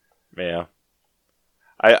 Yeah.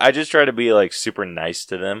 I just try to be like super nice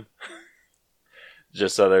to them.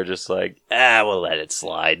 Just so they're just like, we'll let it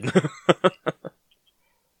slide.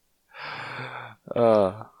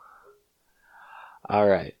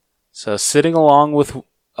 Alright. So sitting along with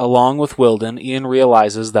Wilden, Ian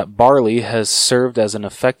realizes that Barley has served as an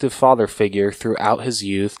effective father figure throughout his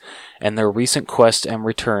youth and their recent quest and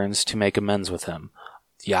returns to make amends with him.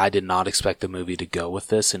 Yeah, I did not expect the movie to go with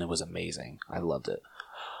this, and it was amazing. I loved it.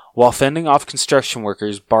 While fending off construction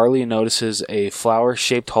workers, Barley notices a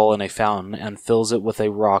flower-shaped hole in a fountain and fills it with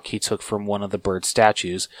a rock he took from one of the bird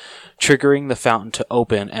statues, triggering the fountain to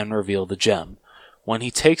open and reveal the gem. When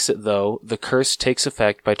he takes it, though, the curse takes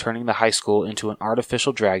effect by turning the high school into an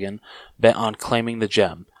artificial dragon bent on claiming the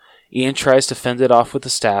gem. Ian tries to fend it off with the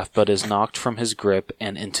staff, but is knocked from his grip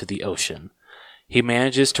and into the ocean. He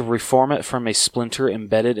manages to reform it from a splinter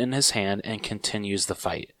embedded in his hand and continues the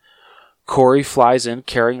fight. Corey flies in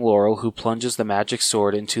carrying Laurel, who plunges the magic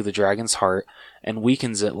sword into the dragon's heart and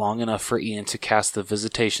weakens it long enough for Ian to cast the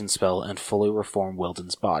visitation spell and fully reform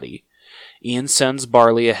Wilden's body. Ian sends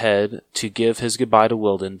Barley ahead to give his goodbye to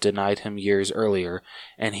Wilden, denied him years earlier,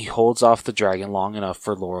 and he holds off the dragon long enough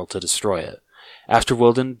for Laurel to destroy it. After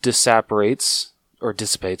Wilden dissipates,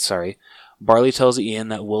 Barley tells Ian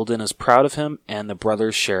that Wilden is proud of him, and the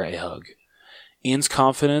brothers share a hug. Ian's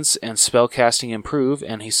confidence and spellcasting improve,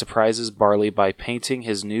 and he surprises Barley by painting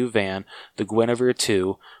his new van, the Guinevere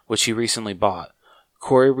 2, which he recently bought.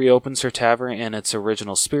 Corey reopens her tavern in its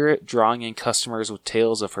original spirit, drawing in customers with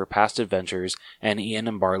tales of her past adventures, and Ian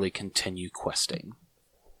and Barley continue questing.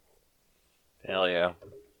 Hell yeah.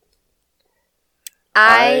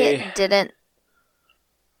 I didn't...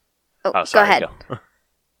 Oh, sorry, go ahead.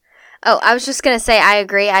 Oh, I was just going to say, I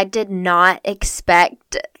agree. I did not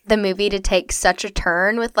expect the movie to take such a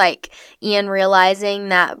turn with, like, Ian realizing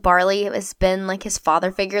that Barley has been, like, his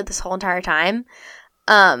father figure this whole entire time.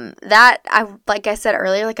 Like I said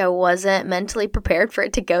earlier, like, I wasn't mentally prepared for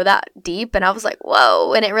it to go that deep, and I was like,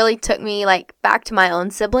 whoa, and it really took me, like, back to my own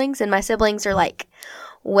siblings, and my siblings are, like,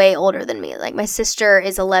 way older than me. Like, my sister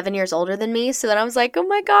is 11 years older than me, so then I was like, oh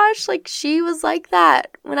my gosh, like, she was like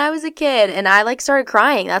that when I was a kid, and I, like, started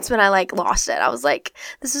crying. That's when I, like, lost it. I was like,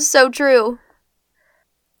 this is so true.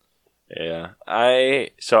 Yeah.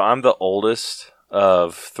 So I'm the oldest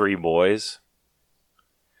of 3 boys.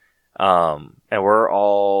 And we're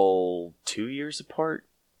all 2 years apart.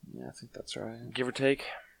 Yeah, I think that's right. Give or take.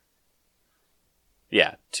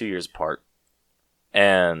 Yeah, 2 years apart.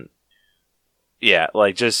 And yeah,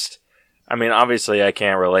 like, just, I mean, obviously I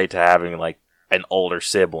can't relate to having, like, an older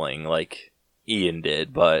sibling like Ian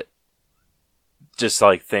did, but just,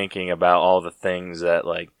 like, thinking about all the things that,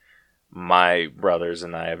 like, my brothers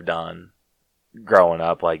and I have done growing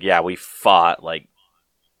up, like, yeah, we fought, like,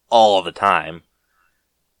 all the time.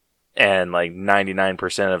 And, like,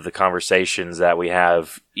 99% of the conversations that we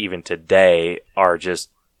have even today are just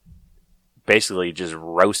basically just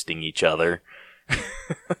roasting each other.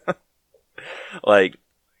 Like,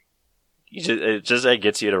 it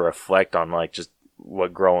gets you to reflect on, like, just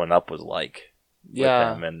what growing up was like.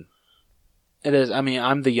 Yeah. With them. And it is. I mean,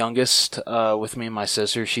 I'm the youngest with me and my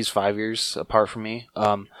sister. She's 5 years apart from me.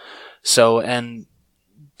 And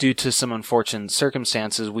due to some unfortunate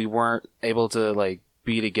circumstances, we weren't able to, like,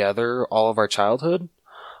 be together all of our childhood.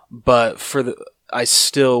 But I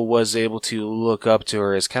still was able to look up to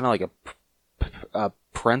her as kind of like a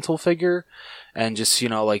parental figure, and just, you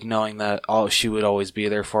know, like, knowing that she would always be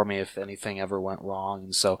there for me if anything ever went wrong.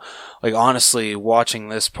 And so, like, honestly, watching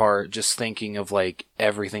this part, just thinking of, like,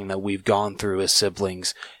 everything that we've gone through as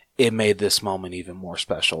siblings, it made this moment even more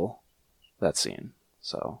special, that scene.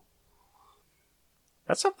 So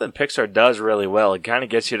that's something Pixar does really well. It kind of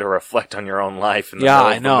gets you to reflect on your own life in the middle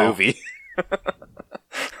of the movie.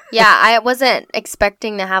 Yeah, I wasn't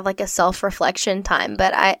expecting to have, like, a self-reflection time,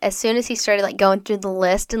 but as soon as he started, like, going through the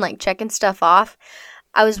list and, like, checking stuff off,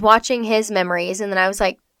 I was watching his memories, and then I was,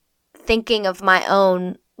 like, thinking of my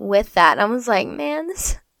own with that, and I was like, man,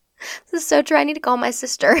 this is so true. I need to call my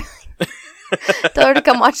sister. Tell her to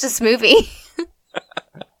come watch this movie.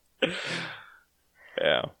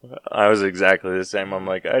 Yeah, I was exactly the same. I'm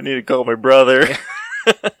like, I need to call my brother.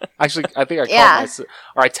 Actually, I think I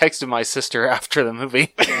I texted my sister after the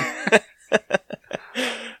movie.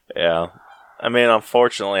 Yeah, I mean,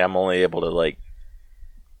 unfortunately, I'm only able to, like,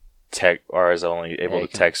 text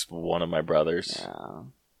one of my brothers. Yeah.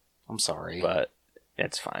 I'm sorry, but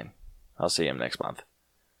it's fine. I'll see him next month.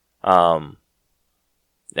 Yeah,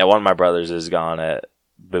 one of my brothers is gone at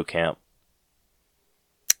boot camp.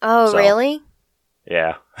 Oh, really?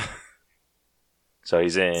 Yeah. So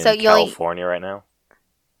he's in California right now.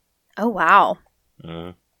 Oh, wow.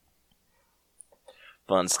 Mm.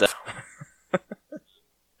 Fun stuff.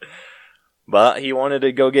 But he wanted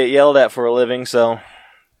to go get yelled at for a living, so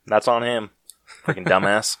that's on him. Freaking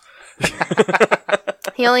dumbass.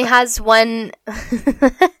 He only has one.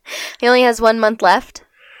 He only has 1 month left.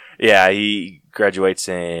 Yeah, he graduates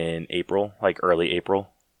in April, like early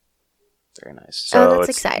April. Very nice. So that's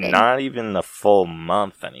it's exciting. not even a full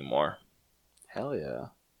month anymore. Hell yeah.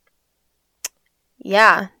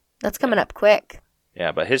 Yeah, that's coming up quick.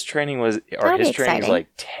 Yeah, but his training was like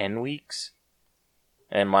 10 weeks,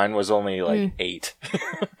 and mine was only like 8.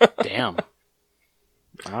 Damn.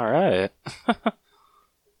 All right.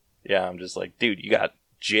 Yeah, I'm just like, dude, you got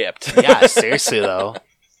gypped. Yeah, seriously though.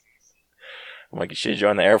 I'm like, you should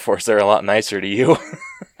join the Air Force. They're a lot nicer to you.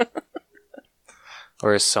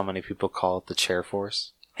 Or as so many people call it, the chair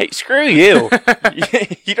force. Hey, screw you.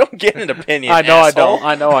 You don't get an opinion. I know asshole.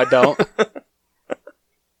 I don't.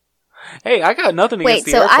 Hey, I got nothing against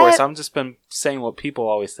the so Air Force. I- I'm just been saying what people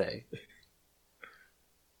always say.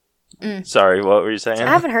 Sorry, what were you saying? I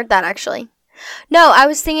haven't heard that actually. No, I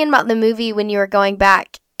was thinking about the movie when you were going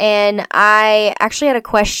back, and I actually had a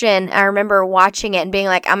question. I remember watching it and being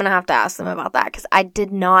like, I'm going to have to ask them about that because I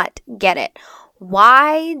did not get it.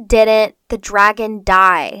 Why didn't the dragon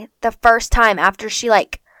die the first time after she,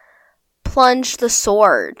 like, plunged the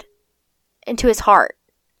sword into his heart?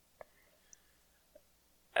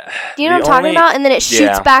 Do you know what I'm talking about? And then it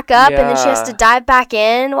shoots back up, and then she has to dive back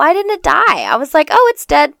in. Why didn't it die? I was like, oh, it's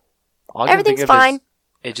dead. All I can Everything's think of is fine.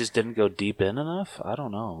 It just didn't go deep in enough? I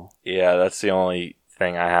don't know. Yeah, that's the only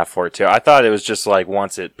thing I have for it, too. I thought it was just like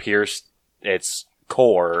once it pierced its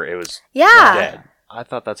core, it was Yeah. dead. I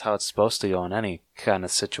thought that's how it's supposed to go in any kind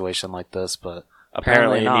of situation like this, but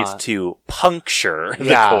Apparently it not. needs to puncture the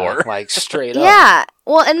yeah, core. like straight up. Yeah.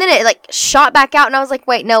 Well, and then it, like, shot back out, and I was like,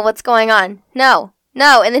 wait, no, what's going on? No.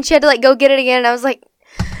 And then she had to, like, go get it again, and I was like,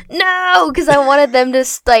 no, because I wanted them to,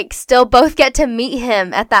 like, still both get to meet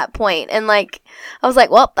him at that point. And, like, I was like,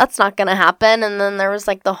 well, that's not going to happen. And then there was,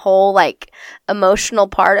 like, the whole, like, emotional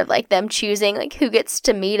part of, like, them choosing, like, who gets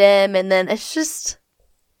to meet him. And then it's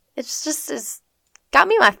got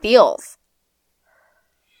me in my feels.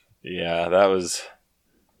 Yeah, that was...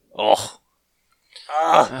 Oh.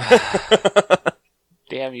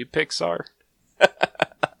 Damn you, Pixar.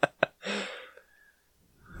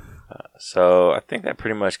 So, I think that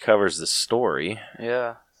pretty much covers the story.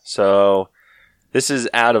 Yeah. So, this is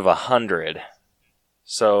out of 100.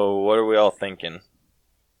 So, what are we all thinking?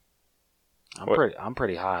 I'm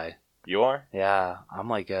pretty high. You are? Yeah, I'm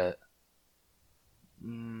like at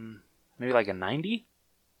maybe like a 90.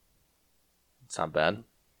 It's not bad.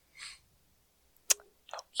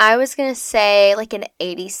 I was going to say, like, an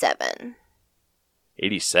 87.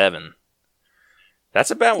 87.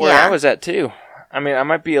 That's about where Yeah. I was at, too. I mean, I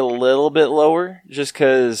might be a little bit lower, just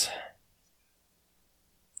because,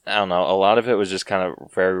 I don't know, a lot of it was just kind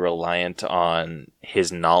of very reliant on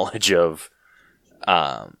his knowledge of,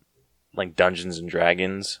 like, Dungeons and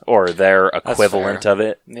Dragons, or their equivalent fair. of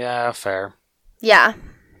it. Yeah, fair. Yeah.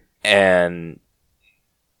 And,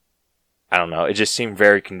 I don't know, it just seemed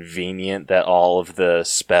very convenient that all of the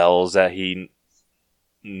spells that he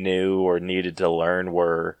knew or needed to learn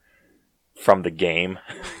were from the game.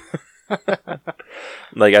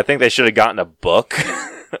 Like, I think they should have gotten a book,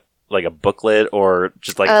 like a booklet, or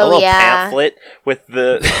just like a little pamphlet with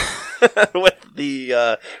the with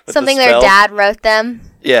Something the their spells. dad wrote them.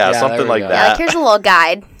 Yeah, Yeah, something there we like go. Yeah, like, that. here's a little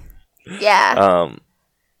guide. Yeah.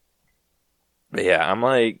 But yeah, I'm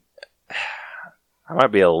like, I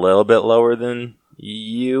might be a little bit lower than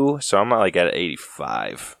you, so I'm like at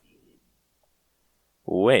 85.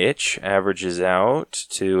 Which averages out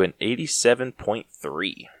to an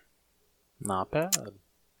 87.3. Not bad.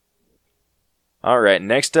 Alright,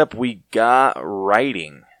 next up we got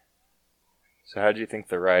writing. So how do you think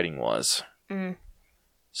the writing was?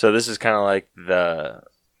 So this is kind of like the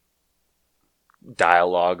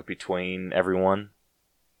dialogue between everyone.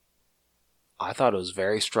 I thought it was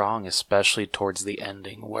very strong, especially towards the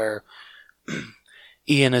ending, where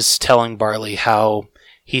Ian is telling Barley how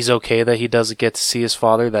he's okay that he doesn't get to see his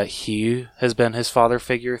father, that he has been his father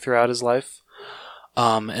figure throughout his life.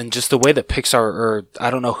 And just the way that Pixar, or I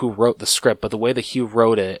don't know who wrote the script, but the way that he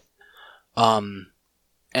wrote it, and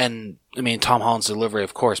I mean, Tom Holland's delivery,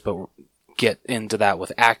 of course, but we'll get into that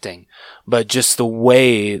with acting. But just the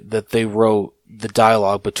way that they wrote the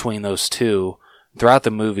dialogue between those two throughout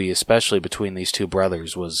the movie, especially between these two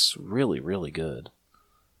brothers, was really, really good.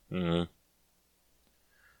 I'm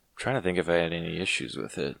trying to think if I had any issues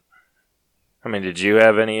with it. I mean, did you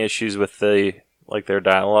have any issues with their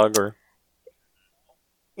dialogue, or?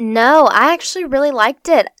 No, I actually really liked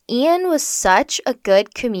it. Ian was such a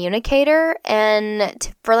good communicator,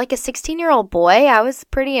 and for like a 16-year-old boy, I was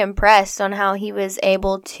pretty impressed on how he was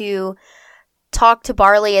able to talk to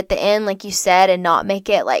Barley at the end, like you said, and not make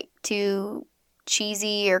it like too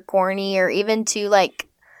cheesy or corny or even too like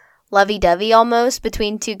lovey-dovey almost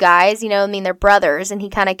between two guys. You know, I mean, they're brothers, and he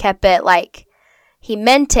kind of kept it like he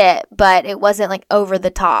meant it, but it wasn't like over the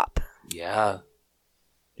top. Yeah.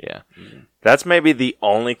 Yeah. That's maybe the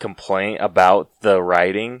only complaint about the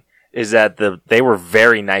writing, is that they were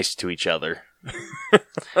very nice to each other.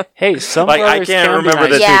 Hey, some Like, I brothers can't can remember be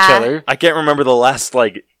nice the- to each Yeah. other. I can't remember the last,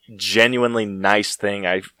 like, genuinely nice thing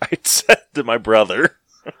I said to my brother.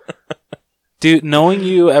 Dude, knowing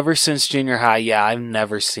you ever since junior high, yeah, I've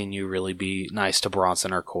never seen you really be nice to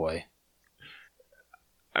Bronson or Coy.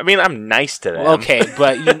 I mean, I'm nice to them. Okay,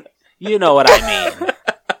 but you know what I mean.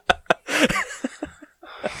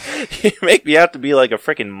 You make me out to be like a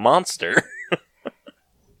freaking monster.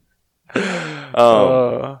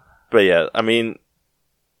 But yeah, I mean,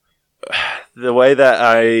 the way that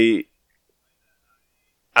I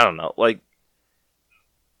don't know, like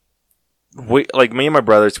me and my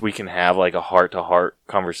brothers, we can have like a heart-to-heart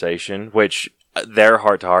conversation, which their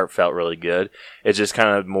heart-to-heart felt really good. It's just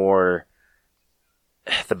kind of more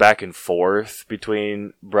the back and forth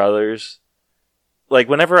between brothers. Like,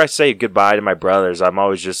 whenever I say goodbye to my brothers, I'm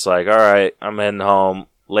always just like, all right, I'm heading home.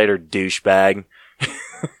 Later, douchebag.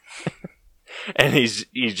 And he's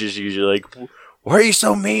just usually like, why are you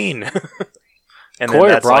so mean? And Coy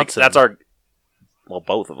then or Bronson? that's our... Well,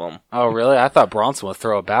 both of them. Oh, really? I thought Bronson would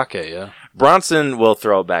throw it back at you. Bronson will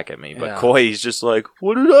throw it back at me, but Yeah. Coy's just like,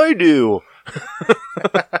 what did I do?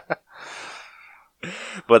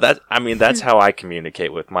 But that's how I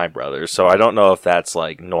communicate with my brothers. So I don't know if that's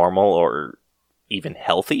like normal or even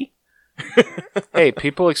healthy. Hey,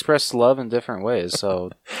 people express love in different ways,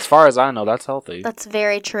 so as far as I know, that's healthy. That's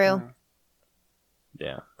very true.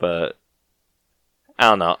 Yeah, but I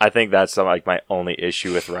don't know. I think that's like my only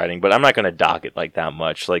issue with writing, but I'm not going to dock it like that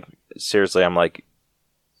much. Like, seriously, I'm like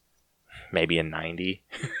maybe a 90.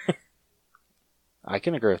 I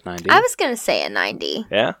can agree with 90. I was going to say a 90.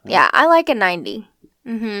 Yeah? Yeah, I like a 90.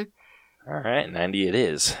 Mm-hmm. All right, 90 it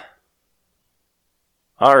is.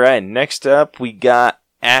 All right, next up we got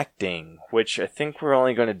acting, which I think we're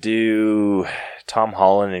only going to do Tom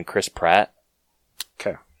Holland and Chris Pratt.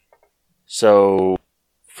 Okay. So,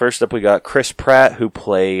 first up we got Chris Pratt, who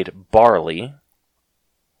played Barley.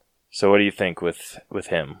 So what do you think with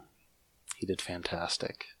him? He did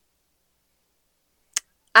fantastic.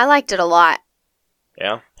 I liked it a lot.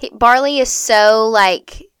 Yeah? Barley is so,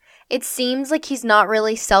 like, it seems like he's not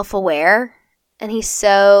really self-aware, and he's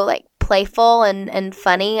so, like, playful and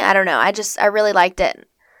funny. I don't know. I really liked it.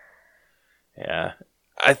 Yeah.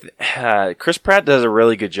 Chris Pratt does a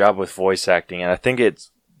really good job with voice acting, and I think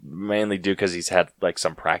it's mainly due because he's had, like,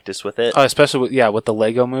 some practice with it. Oh, especially with the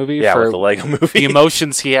Lego movie. Yeah, for with the Lego movie. the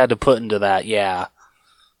emotions he had to put into that, yeah.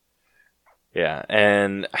 Yeah,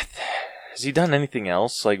 and has he done anything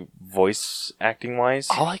else, like, voice acting-wise?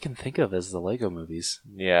 All I can think of is the Lego movies.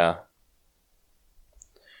 Yeah.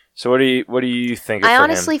 So what do you think of I for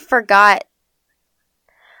honestly him? forgot.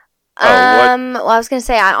 Oh, what? Well, I was going to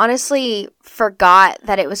say, I honestly forgot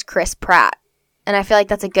that it was Chris Pratt. And I feel like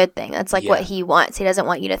that's a good thing. That's like what he wants. He doesn't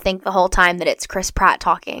want you to think the whole time that it's Chris Pratt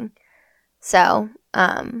talking. So,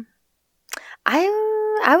 I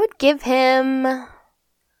would give him...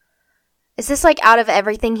 Is this like out of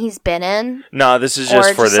everything he's been in? No, this is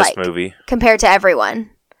just for just, this like, movie. Compared to everyone?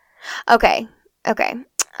 Okay. Gosh,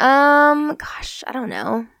 I don't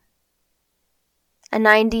know. A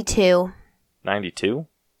 92. 92?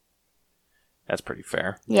 That's pretty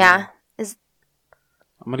fair. Yeah. I'm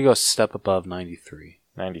going to go a step above 93.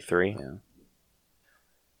 93? Yeah.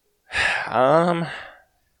 I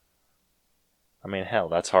mean, hell,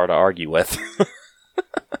 that's hard to argue with.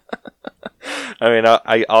 I mean,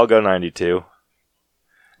 I'll go 92.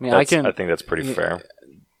 I mean, I think that's pretty fair.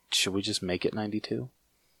 Should we just make it 92?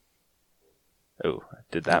 Oh, I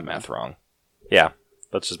did that math wrong. Yeah,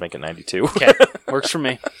 let's just make it 92. Okay, works for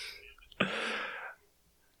me.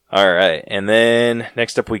 All right, and then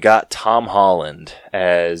next up we got Tom Holland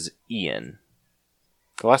as Ian.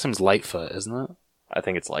 The last name's Lightfoot, isn't it? I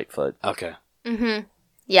think it's Lightfoot. Okay. Mm-hmm.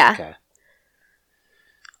 Yeah. Okay.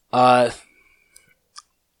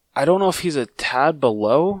 I don't know if he's a tad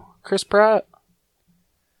below Chris Pratt.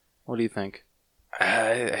 What do you think?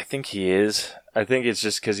 I think he is. I think it's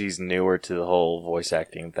just because he's newer to the whole voice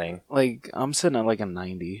acting thing. Like, I'm sitting at like a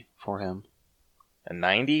 90 for him. A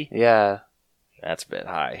 90? Yeah. That's a bit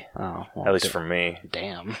high. Oh, well, At least for me.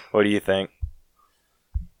 Damn. What do you think?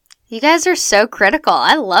 You guys are so critical.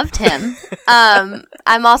 I loved him. I'm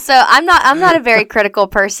not a very critical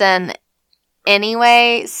person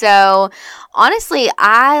anyway. So honestly,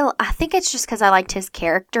 I think it's just because I liked his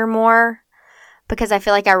character more. Because I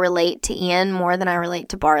feel like I relate to Ian more than I relate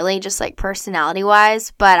to Barley, just like personality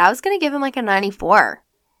wise. But I was gonna give him like a 94.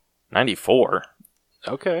 94?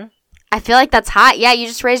 Okay. I feel like that's high. Yeah, you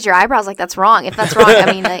just raised your eyebrows like that's wrong. If that's wrong,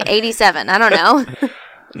 I mean, like 87. I don't know.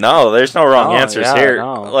 No, there's no wrong Oh, answers yeah, here.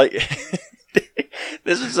 no. Like,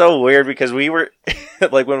 this is so weird because we were,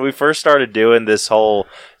 like, when we first started doing this whole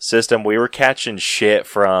system, we were catching shit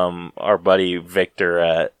from our buddy Victor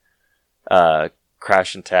at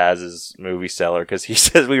Crash and Taz's movie cellar because he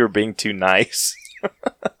says we were being too nice.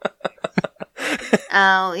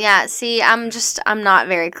 Oh, yeah. See, I'm not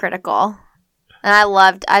very critical.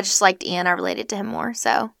 And I just liked Ian. I related to him more.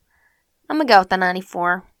 So I'm going to go with the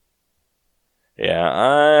 94.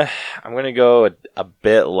 Yeah, I'm going to go a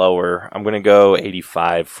bit lower. I'm going to go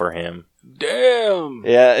 85 for him. Damn.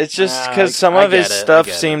 Yeah, it's just because some I of his get it, I stuff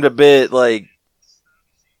get seemed a bit, like,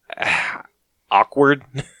 awkward.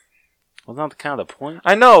 Well, not kind of the point.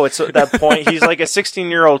 I know, it's at that point. He's like a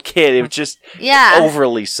 16-year-old kid. It was just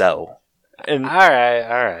overly so. And All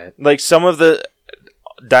right. like, some of the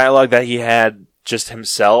dialogue that he had just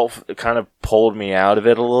himself kind of pulled me out of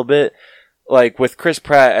it a little bit. Like, with Chris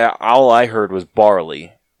Pratt, all I heard was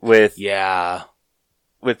barley. With Tom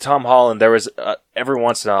Holland, there was, every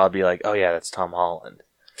once in a while I'd be like, oh yeah, that's Tom Holland.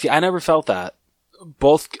 See, I never felt that.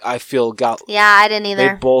 Both, I feel, got... Yeah, I didn't either.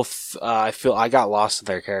 They both, I feel, I got lost in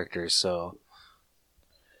their characters, so...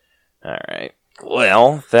 Alright.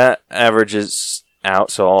 Well, that averages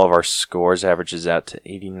out, so all of our scores averages out to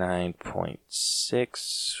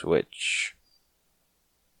 89.6, which...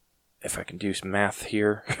 If I can do some math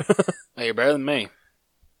here... Hey, you're better than me.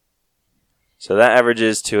 So that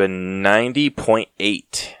averages to a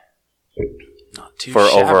 90.8 Not too for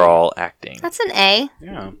shabby. overall acting. That's an A.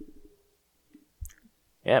 Yeah.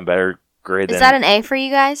 Yeah, better grade than... Is that an A for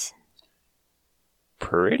you guys?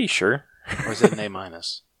 Pretty sure. Or is it an A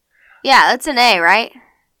minus? Yeah, that's an A, right?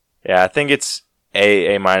 Yeah, I think it's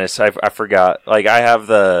A minus. I forgot. Like, I have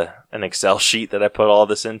an Excel sheet that I put all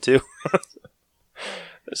this into.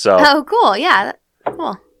 So... Oh, cool. Yeah,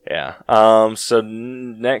 cool. Yeah. So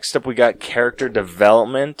next up we got character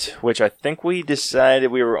development, which I think we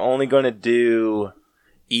decided we were only going to do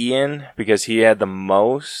Ian because he had the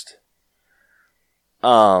most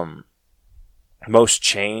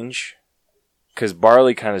change. Because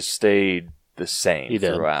Barley kind of stayed the same He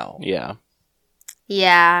did. throughout. Yeah.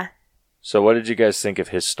 Yeah. So what did you guys think of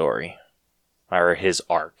his story? Or his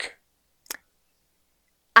arc?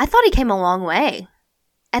 I thought he came a long way.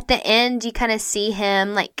 At the end, you kind of see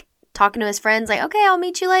him, like, talking to his friends, like, okay, I'll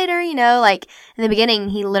meet you later, you know? Like, in the beginning,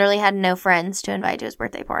 he literally had no friends to invite to his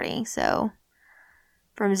birthday party. So,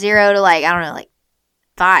 from 0 to, like, I don't know, like,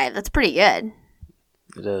 5, that's pretty good.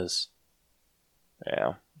 It is.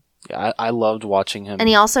 Yeah. Yeah, I loved watching him. And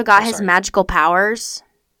he also got his sorry. magical powers.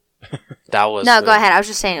 That was... No, go ahead. I was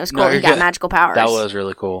just saying it was cool. you're He got good. magical powers. That was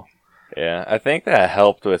really cool. Yeah, I think that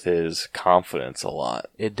helped with his confidence a lot.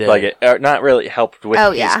 It did. Like, it not really helped with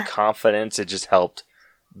Oh, his yeah. confidence, it just helped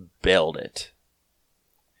build it.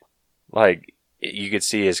 Like, you could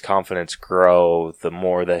see his confidence grow the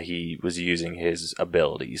more that he was using his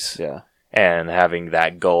abilities. Yeah. And having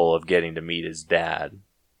that goal of getting to meet his dad.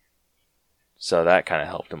 So that kind of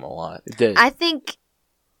helped him a lot. It did. I think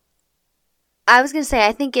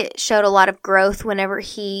it showed a lot of growth whenever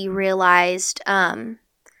he realized,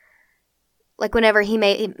 like whenever he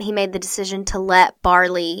made the decision to let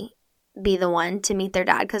Barley be the one to meet their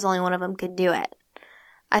dad because only one of them could do it.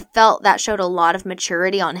 I felt that showed a lot of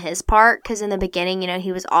maturity on his part because in the beginning, you know,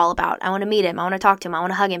 he was all about, I want to meet him, I want to talk to him, I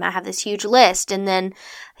want to hug him, I have this huge list. And then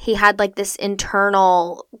he had like this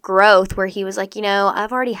internal growth where he was like, you know,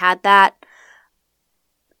 I've already had that.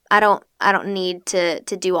 I don't need to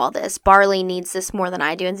do all this. Barley needs this more than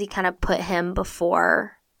I do. And he kind of put him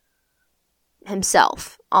before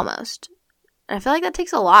himself almost. And I feel like that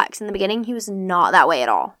takes a lot because in the beginning he was not that way at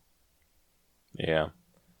all. Yeah.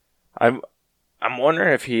 I'm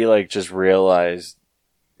wondering if he, like, just realized,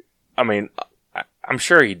 I mean, I'm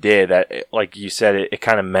sure he did, that, like you said, it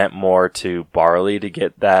kind of meant more to Barley to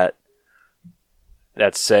get that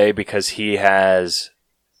say, because he has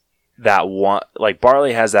that one, like,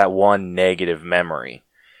 Barley has that one negative memory.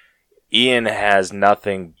 Ian has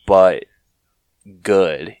nothing but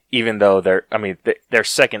good, even though they're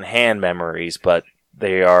secondhand memories, but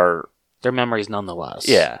they're memories nonetheless.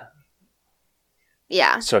 Yeah.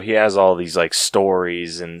 Yeah. So he has all these, like,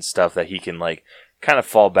 stories and stuff that he can, like, kind of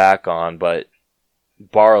fall back on, but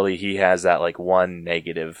Barley, he has that, like, one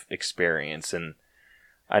negative experience. And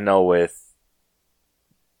I know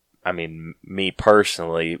me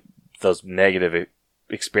personally, those negative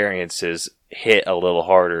experiences hit a little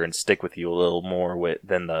harder and stick with you a little more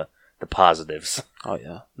than the positives. Oh,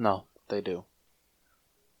 yeah. No, they do.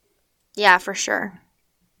 Yeah, for sure.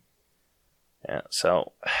 Yeah,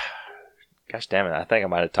 so... Gosh damn it, I think I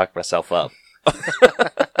might have talked myself up.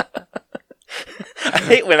 I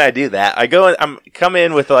hate when I do that. I'm come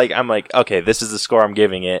in with, like, I'm like, okay, this is the score I'm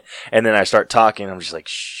giving it, and then I start talking, and I'm just like,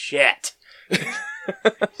 shit.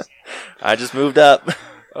 I just moved up.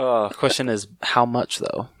 Question is, how much,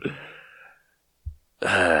 though?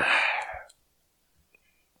 All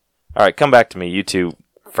right, come back to me, you two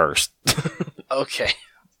first. Okay.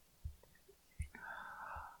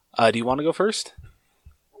 Do you want to go first?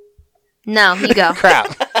 No, you go.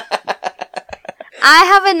 Crap. I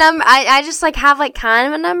have a number. I just like have like kind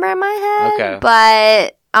of a number in my head. Okay.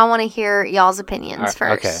 But I want to hear y'all's opinions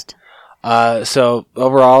Okay. first. So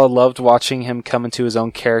overall, I loved watching him come into his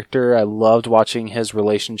own character. I loved watching his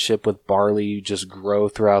relationship with Barley just grow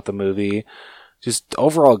throughout the movie. Just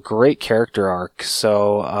overall, great character arc.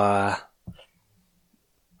 So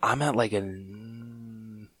I'm at like a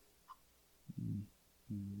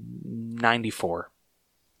 94.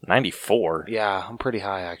 94? Yeah, I'm pretty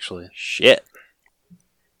high actually. Shit.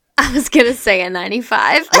 I was gonna say a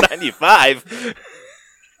 95. 95?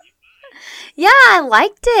 Yeah, I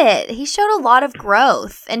liked it. He showed a lot of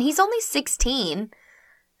growth, and he's only 16.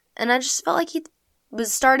 And I just felt like he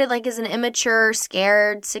was started like as an immature,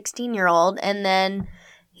 scared 16-year-old, and then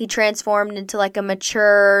he transformed into like a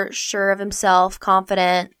mature, sure of himself,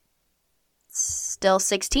 confident, still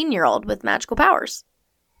 16-year-old with magical powers.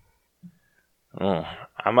 Oh,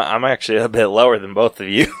 I'm actually a bit lower than both of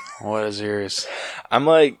you. What is yours? I'm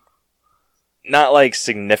like, not like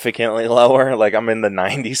significantly lower. Like I'm in the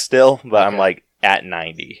 90s still, but I'm like at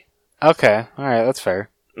 90. Okay, all right, that's fair.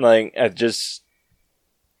 Like I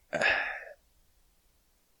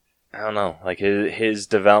don't know. Like his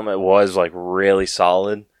development was like really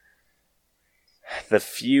solid. The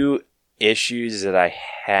few issues that I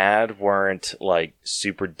had weren't like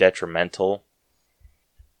super detrimental.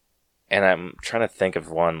 And I'm trying to think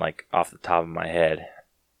of one like off the top of my head.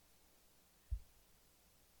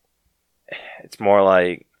 It's more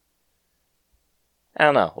like, I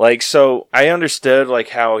don't know. Like, so I understood like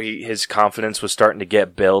how his confidence was starting to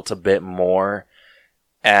get built a bit more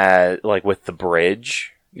at like with the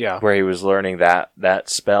bridge. Yeah. Where he was learning that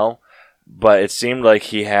spell. But it seemed like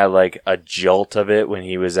he had like a jolt of it when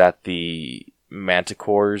he was at the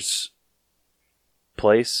Manticore's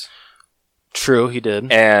place. True, he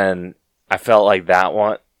did. And I felt like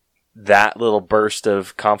that little burst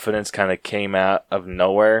of confidence kind of came out of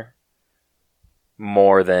nowhere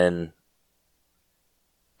more than,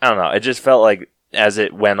 I don't know. It just felt like as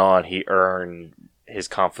it went on, he earned his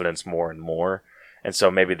confidence more and more. And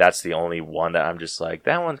so maybe that's the only one that I'm just like,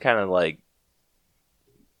 that one kind of like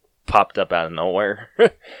popped up out of nowhere.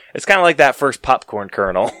 It's kind of like that first popcorn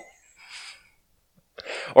kernel.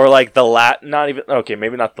 Or like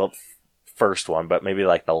maybe not the first one, but maybe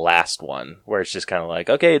like the last one where it's just kind of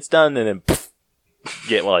like, okay, it's done. And then poof,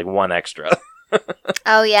 get like one extra.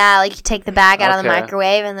 Oh, yeah, like you take the bag out of the Okay.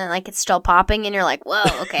 microwave and then like it's still popping and you're like,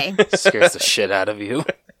 whoa, okay. Scares the shit out of you.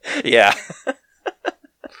 Yeah.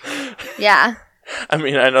 Yeah. I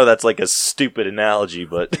mean, I know that's like a stupid analogy,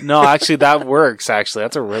 but No, actually, that works. Actually,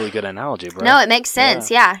 that's a really good analogy, bro. No, it makes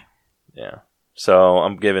sense, yeah. yeah. So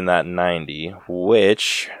I'm giving that 90,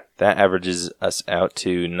 which that averages us out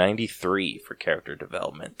to 93 for character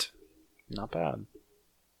development. Not bad.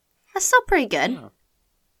 That's still pretty good.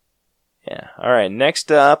 Yeah. All right.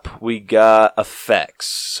 Next up, we got effects.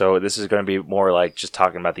 So this is going to be more like just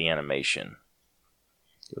talking about the animation.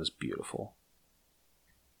 It was beautiful.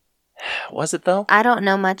 Was it though? I don't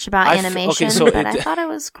know much about animation, but I thought it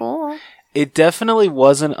was cool. It definitely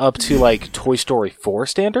wasn't up to like Toy Story 4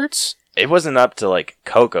 standards. It wasn't up to like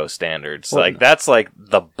Coco standards. Well, like that's like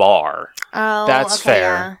the bar. Oh, That's okay,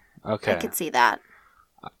 fair. Yeah. Okay. I could see that.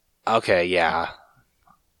 Okay, yeah.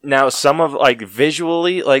 Now some of like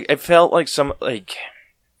visually, like it felt like some like.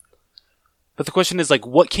 But the question is like,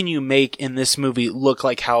 what can you make in this movie look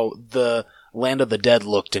like how the Land of the Dead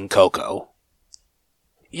looked in Coco?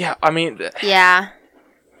 Yeah, I mean. Yeah.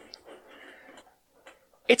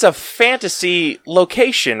 It's a fantasy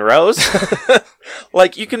location, Rose.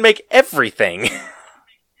 Like, you can make everything.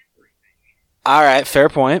 All right, fair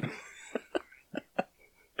point.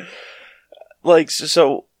 Like,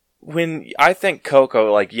 so when I think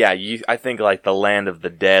Coco, like, yeah, I think, like, the Land of the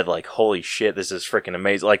Dead, like, holy shit, this is freaking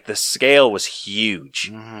amazing. Like, the scale was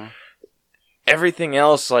huge. Mm-hmm. Everything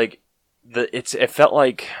else, like, it felt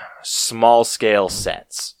like small-scale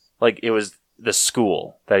sets. Like, it was the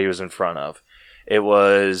school that he was in front of. It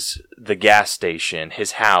was the gas station,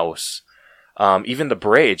 his house, even the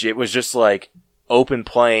bridge. It was just like open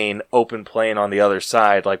plain on the other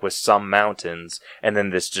side, like with some mountains, and then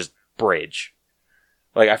this just bridge.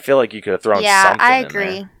 Like, I feel like you could have thrown something I in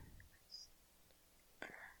agree. there.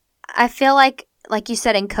 I feel like you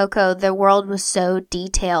said in Coco, the world was so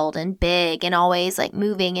detailed and big and always like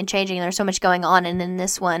moving and changing. There's so much going on, and in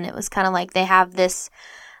this one, it was kind of like they have this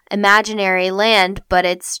imaginary land, but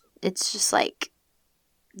it's just like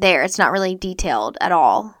there. It's not really detailed at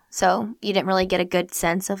all. So you didn't really get a good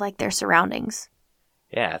sense of like their surroundings.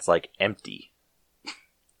 Yeah, it's like empty.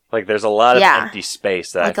 Like, there's a lot of empty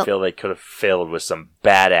space that like I feel they could have filled with some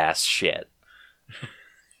badass shit.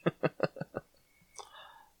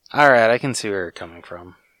 Alright, I can see where you're coming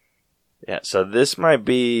from. Yeah, so this might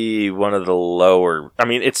be one of the lower... I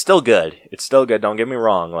mean, it's still good. It's still good, don't get me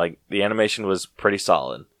wrong. Like, the animation was pretty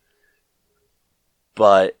solid.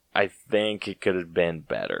 But I think it could have been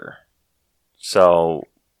better. So,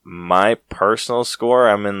 my personal score,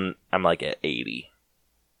 I'm like at 80.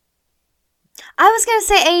 I was going to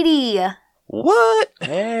say 80. What?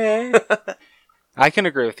 Hey. I can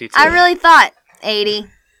agree with you, too. I really thought 80.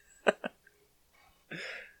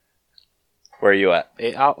 Where are you at?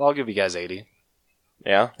 I'll give you guys 80.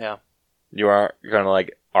 Yeah? Yeah. You're going to,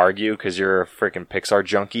 like, argue because you're a freaking Pixar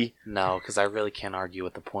junkie? No, because I really can't argue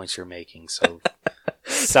with the points you're making, so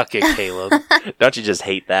suck it, Caleb. Don't you just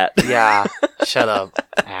hate that? Yeah, shut up,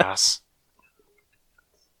 ass.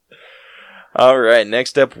 Alright,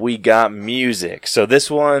 next up we got music. So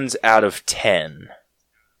this one's out of 10.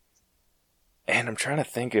 And I'm trying to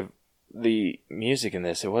think of the music in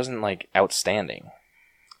this. It wasn't, like, outstanding.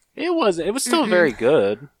 It was still very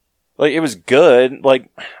good. Like, it was good. Like,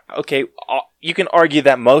 okay, you can argue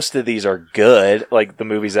that most of these are good. Like, the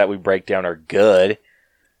movies that we break down are good.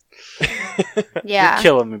 Yeah. You're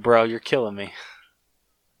killing me, bro. You're killing me.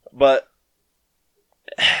 But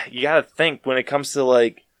you gotta think, when it comes to,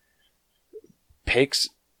 like,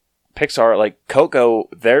 Pixar, like, Coco,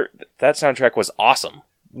 that soundtrack was awesome.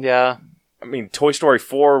 Yeah. I mean, Toy Story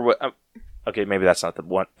 4... okay, maybe that's not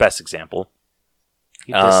the best example.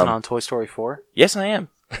 You pissing on Toy Story 4? Yes, I am.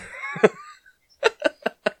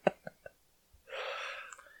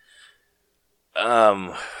 I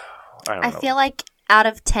don't know. I feel like out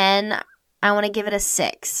of 10, I want to give it a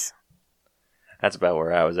 6. That's about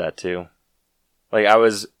where I was at, too. Like, I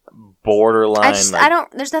was borderline...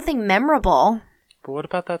 There's nothing memorable. But what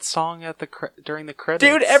about that song at during the credits?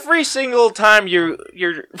 Dude, every single time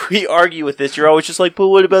we argue with this, you're always just like, but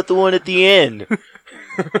what about the one at the end?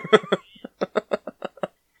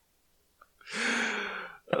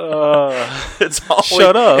 It's always,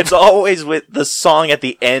 shut up. It's always with the song at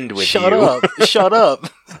the end with Shut you. up. Shut up.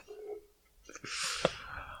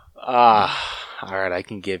 Alright, I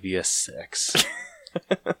can give you a 6.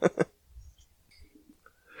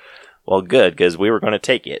 Well, good, because we were going to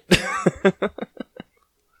take it.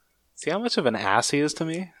 See how much of an ass he is to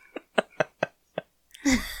me?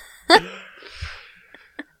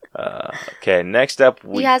 Okay, next up...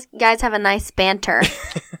 You guys have a nice banter.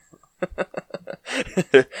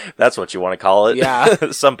 That's what you want to call it.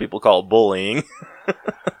 Yeah. Some people call it bullying.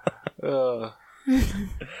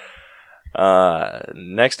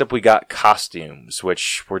 Next up we got costumes,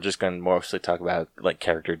 which we're just going to mostly talk about, like,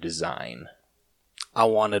 character design. I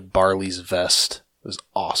wanted Barley's vest. It was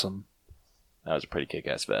awesome. That was a pretty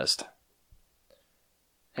kick-ass vest.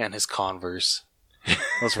 And his Converse.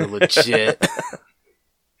 Those were legit.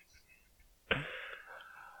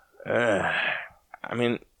 I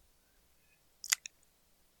mean,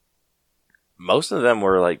 most of them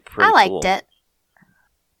were, like, pretty I liked cool. it.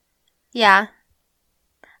 Yeah.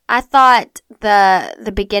 I thought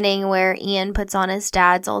the beginning where Ian puts on his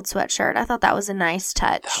dad's old sweatshirt, I thought that was a nice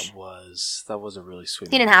touch. That was a really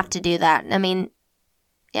sweet He didn't have to do that. I mean,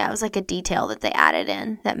 yeah, it was like a detail that they added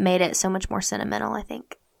in that made it so much more sentimental, I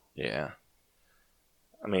think. Yeah.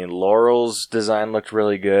 I mean, Laurel's design looked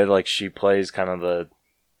really good. Like, she plays kind of the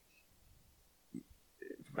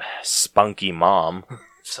spunky mom.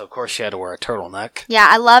 So, of course, she had to wear a turtleneck. Yeah,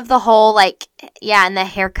 I love the whole, like, yeah, and the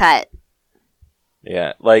haircut.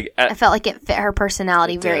 Yeah, like... I felt like it fit her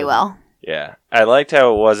personality very well. Yeah. I liked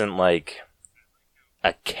how it wasn't, like,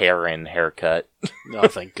 a Karen haircut. Oh,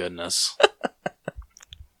 thank goodness.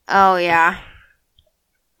 Oh, yeah.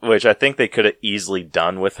 Which I think they could have easily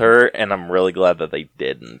done with her, and I'm really glad that they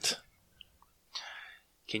didn't.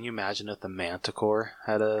 Can you imagine if the Manticore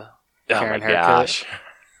had a Oh Karen my haircut? gosh.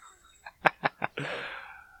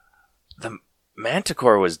 The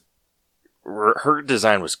Manticore was... her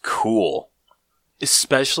design was cool.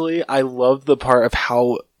 Especially, I love the part of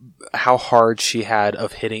how hard she had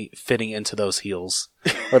of fitting into those heels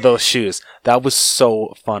or those shoes. That was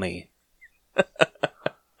so funny.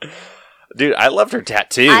 Dude, I loved her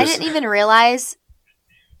tattoos. I didn't even realize...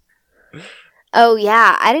 Oh,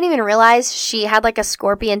 yeah. I didn't even realize she had, like, a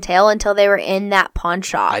scorpion tail until they were in that pawn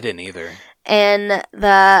shop. I didn't either. And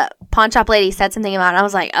the pawn shop lady said something about it. And I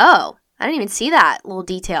was like, oh, I didn't even see that little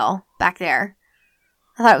detail back there.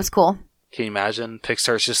 I thought it was cool. Can you imagine?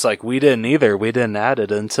 Pixar's just like, we didn't either. We didn't add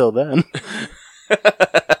it until then.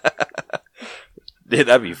 Dude,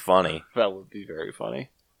 that'd be funny. That would be very funny.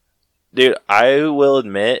 Dude, I will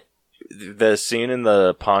admit, the scene in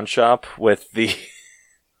the pawn shop with the...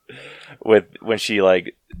 with when she,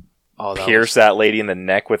 like, pierce that lady in the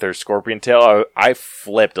neck with her scorpion tail, I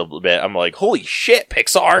flipped a little bit. I'm like, holy shit,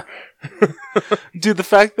 Pixar! Dude, the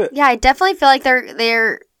fact that Yeah, I definitely feel like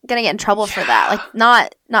they're gonna get in trouble for that. Like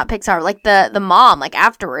not Pixar, like the mom, like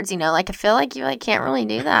afterwards, like I feel like you like can't really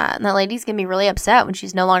do that. And that lady's gonna be really upset when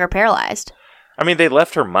she's no longer paralyzed. I mean, they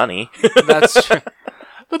left her money. that's true.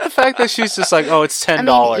 But the fact that she's just like, oh, it's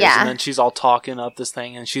 $10, yeah. and then she's all talking up this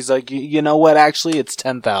thing, and she's like, you know what? Actually, it's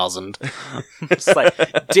 10,000. It's like,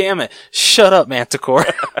 damn it! Shut up, Manticore.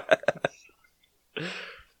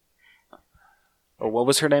 Or what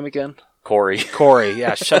was her name again? Corey.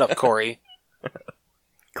 Yeah, shut up, Corey.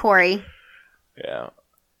 Corey. Yeah.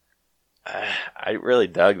 I really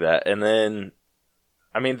dug that. And then,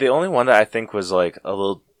 I mean, the only one that I think was like a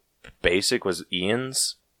little basic was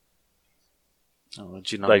Ian's. Oh,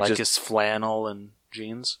 did you not like his flannel and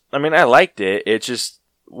jeans? I mean, I liked it. It just,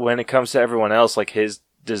 when it comes to everyone else, like his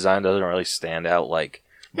design doesn't really stand out like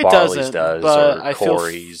Barley's does or I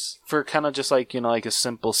Corey's. Feel for kind of just like, like a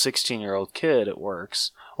simple 16-year-old kid, it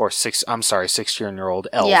works. Or 16-year-old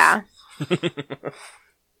elf. Yeah.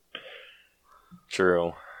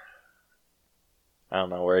 True. I don't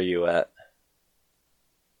know, where are you at?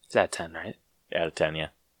 It's at 10, right? Out of 10, yeah.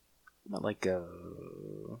 Not like a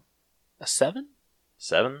 7?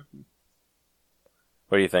 7?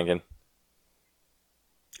 What are you thinking?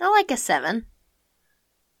 I like a 7.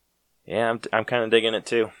 Yeah, I'm kind of digging it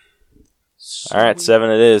too. All right, 7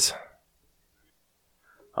 it is.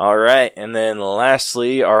 All right, and then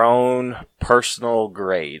lastly, our own personal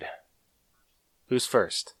grade. Who's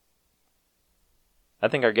first? I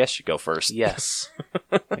think our guest should go first. Yes.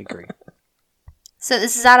 I agree. So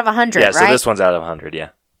this is out of 100, Yeah, right? so this one's out of 100, yeah.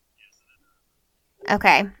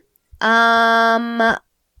 Okay. I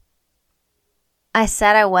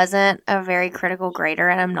said I wasn't a very critical grader,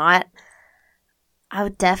 and I'm not. I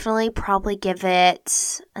would definitely probably give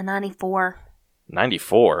it a 94.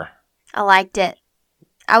 94? I liked it.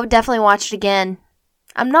 I would definitely watch it again.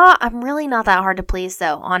 I'm really not that hard to please,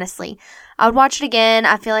 though, honestly. I would watch it again.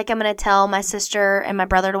 I feel like I'm going to tell my sister and my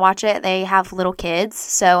brother to watch it. They have little kids,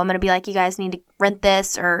 so I'm going to be like, you guys need to rent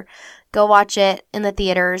this or go watch it in the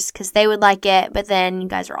theaters because they would like it, but then you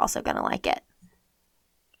guys are also going to like it.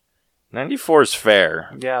 94 is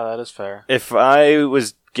fair. Yeah, that is fair. If I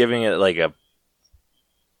was giving it like a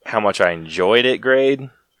how much I enjoyed it grade,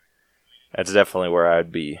 that's definitely where I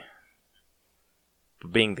would be.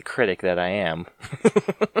 Being the critic that I am.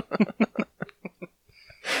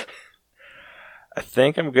 I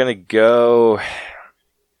think I'm going to go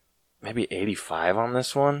maybe 85 on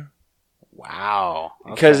this one. Wow.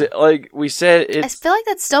 Because, like we said, I feel like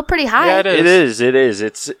that's still pretty high. Yeah, it is. It is.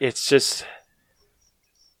 It's just,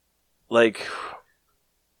 like,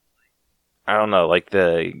 I don't know, like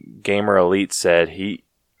the Gamer Elite said,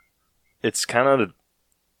 it's kind of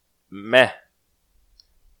meh.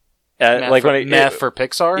 Meh for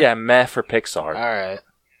Pixar? Yeah, meh for Pixar. All right.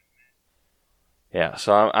 Yeah,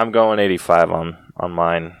 so I'm going 85 on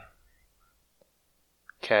mine.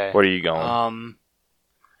 Okay. What are you going?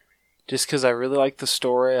 Just because I really liked the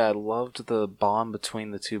story, I loved the bond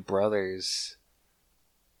between the two brothers.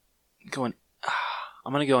 I'm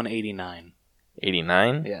gonna go an 89.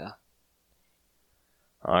 89? Yeah.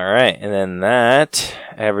 All right, and then that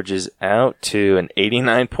averages out to an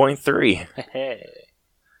 89.3. Hey.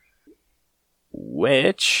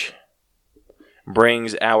 Which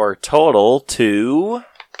brings our total to... I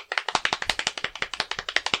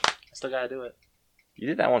still gotta do it. You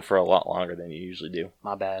did that one for a lot longer than you usually do.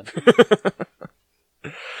 My bad.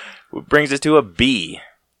 Which brings it to a B.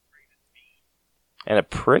 And a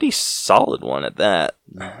pretty solid one at that.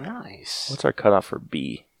 Nice. What's our cutoff for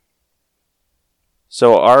B?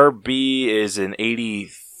 So our B is an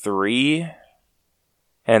 83,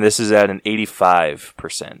 and this is at an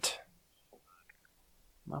 85%.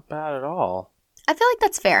 Not bad at all. I feel like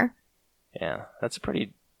that's fair. Yeah, that's a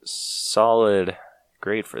pretty solid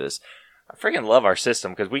grade for this. I freaking love our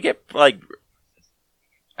system because we get, like,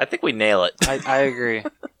 I think we nail it. I agree.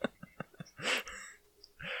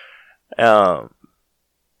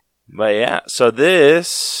 But yeah, so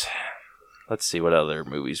this, let's see what other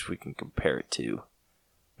movies we can compare it to.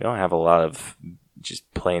 We don't have a lot of just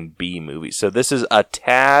plain B movies. So this is a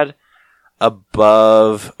tad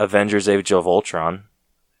above Avengers Age of Ultron.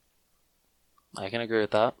 I can agree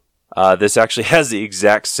with that. This actually has the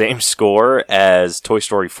exact same score as Toy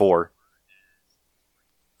Story 4.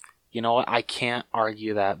 You know what? I can't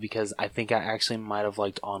argue that because I think I actually might have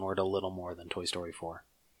liked Onward a little more than Toy Story 4.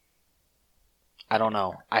 I don't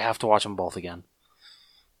know. I have to watch them both again.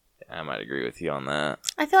 Yeah, I might agree with you on that.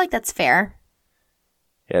 I feel like that's fair.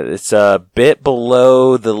 Yeah, it's a bit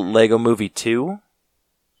below the Lego Movie 2.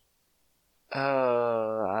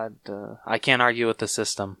 I can't argue with the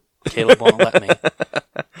system. Caleb won't let me.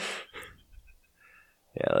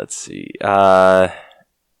 Yeah, let's see.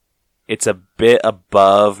 It's a bit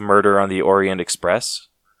above Murder on the Orient Express.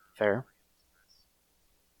 Fair.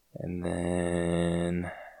 And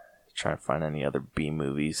then trying to find any other B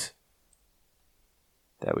movies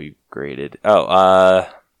that we graded.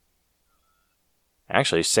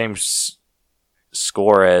 Actually, same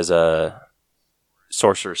score as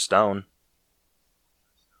Sorcerer's Stone.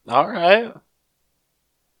 All right.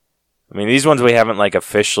 I mean, these ones we haven't like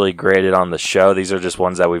officially graded on the show. These are just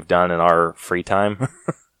ones that we've done in our free time.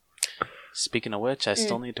 Speaking of which, I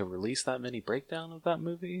still need to release that mini breakdown of that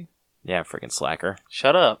movie. Yeah, freaking slacker.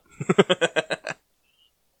 Shut up.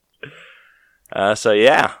 So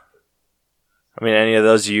yeah. I mean, any of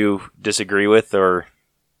those you disagree with or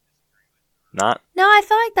not? No, I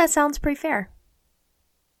feel like that sounds pretty fair.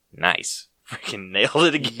 Nice. Freaking nailed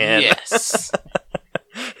it again. Yes.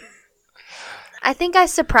 I think I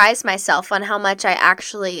surprised myself on how much I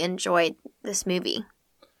actually enjoyed this movie.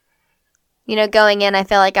 You know, going in, I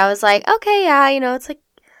feel like I was like, okay, yeah, you know, it's like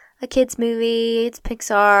a kid's movie, it's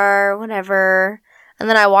Pixar, whatever. And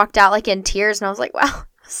then I walked out like in tears and I was like, wow,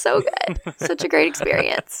 so good. Such a great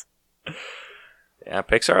experience. Yeah,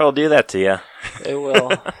 Pixar will do that to you. It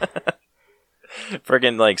will.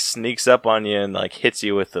 Friggin' like sneaks up on you and like hits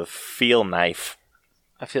you with a feel knife.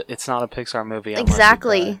 I feel it's not a Pixar movie. unless you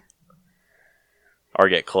Exactly. cry. Or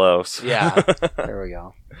get close. Yeah. There we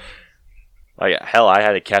go. Like hell, I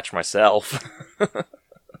had to catch myself.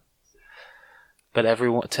 But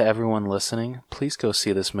everyone listening, please go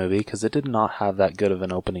see this movie because it did not have that good of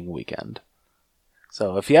an opening weekend.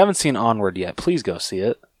 So if you haven't seen Onward yet, please go see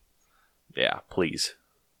it. Yeah, please.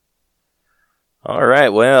 All right,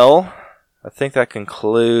 well, I think that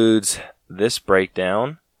concludes this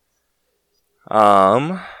breakdown.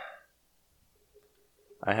 I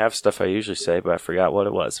have stuff I usually say, but I forgot what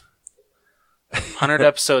it was. 100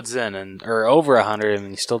 episodes in, or over 100,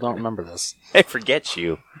 and you still don't remember this. I forget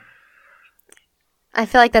you. I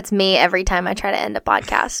feel like that's me every time I try to end a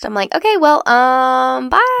podcast. I'm like, okay, well,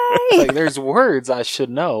 bye. It's like there's words I should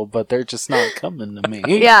know, but they're just not coming to me.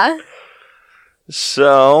 Yeah.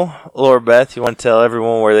 So, Laura Beth, you want to tell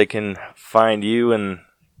everyone where they can find you and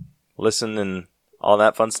listen and all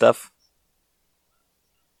that fun stuff?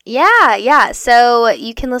 Yeah. So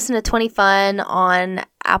you can listen to 20 Fun on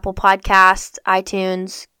Apple Podcasts,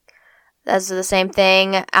 iTunes. Those are the same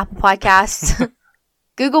thing. Apple Podcasts,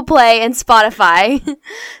 Google Play, and Spotify.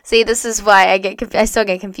 See, this is why I still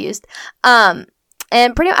get confused. And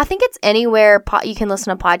I think it's anywhere you can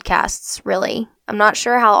listen to podcasts, really. I'm not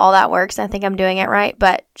sure how all that works. I think I'm doing it right,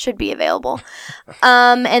 but should be available.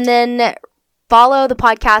 And then follow the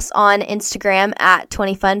podcast on Instagram at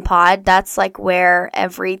 20funpod. That's like where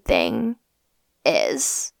everything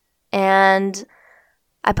is. And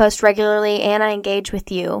I post regularly and I engage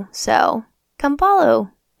with you. So come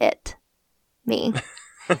follow it. Me.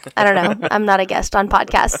 I don't know. I'm not a guest on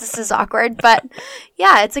podcasts. This is awkward, but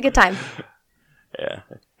yeah, it's a good time. Yeah,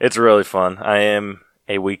 it's really fun. I am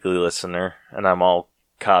a weekly listener, and I'm all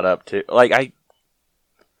caught up to. Like I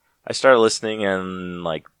started listening in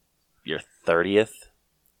like your 30th,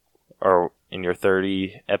 or in your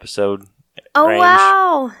 30 episode Oh, range.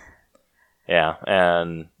 wow. Yeah,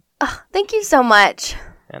 and Oh, thank you so much.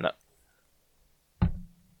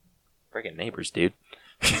 Freaking neighbors, dude.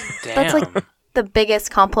 Damn. That's like the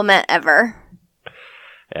biggest compliment ever.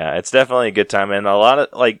 Yeah, it's definitely a good time, and a lot of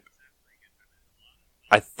like.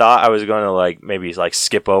 I thought I was going to like maybe like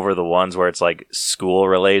skip over the ones where it's like school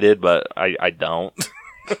related, but I don't.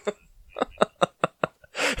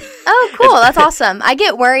 Oh, cool. That's awesome. I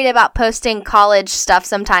get worried about posting college stuff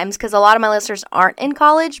sometimes because a lot of my listeners aren't in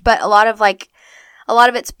college, but a lot of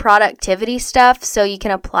it's productivity stuff, so you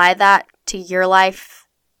can apply that to your life.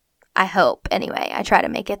 I hope. Anyway, I try to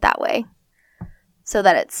make it that way so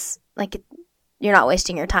that it's like you're not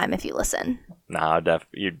wasting your time if you listen. No,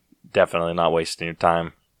 you're definitely not wasting your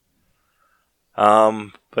time.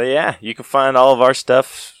 But yeah, you can find all of our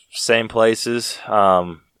stuff, same places,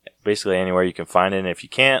 basically anywhere you can find it. And if you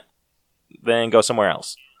can't, then go somewhere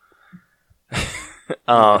else.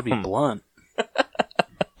 To be blunt.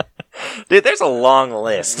 Dude, there's a long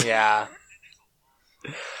list. Yeah.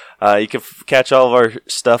 You can catch all of our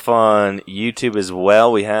stuff on YouTube as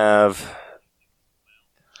well.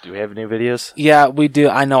 Do we have new videos? Yeah, we do.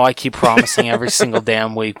 I know I keep promising every single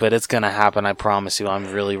damn week, but it's going to happen. I promise you.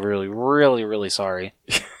 I'm really, really, really, really sorry.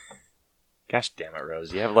 Gosh damn it,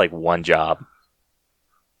 Rose. You have like one job.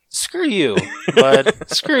 Screw you, bud.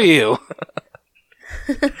 Screw you.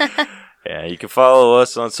 Yeah, You can follow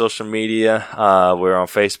us on social media. We're on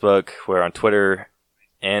Facebook. We're on Twitter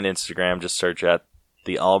and Instagram. Just search at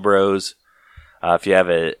The All Bros. If you have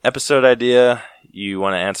an episode idea, you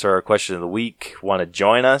want to answer our question of the week, want to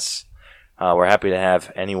join us, we're happy to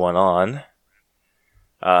have anyone on.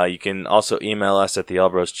 You can also email us at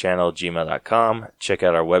theallbroschannel@gmail.com. Check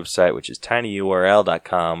out our website, which is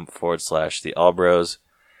tinyurl.com/theallbros.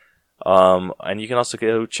 And you can also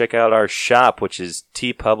go check out our shop, which is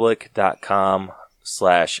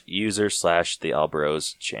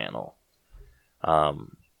tpublic.com/user/theallbroschannel.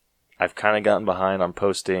 I've kind of gotten behind on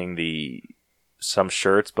posting some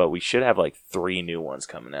shirts, but we should have like 3 new ones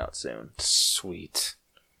coming out soon. Sweet.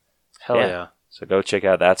 Hell yeah. So go check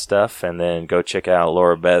out that stuff, and then go check out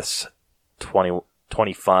Laura Beth's 20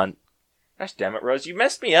 fun. Gosh damn it, Rose. You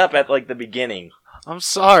messed me up at like the beginning. I'm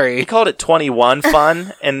sorry. You called it 21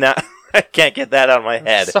 fun, and now I can't get that out of my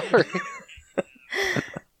head. Sorry.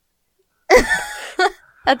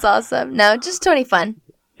 That's awesome. No, just 20 fun.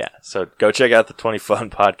 Yeah, so go check out the 20 Fun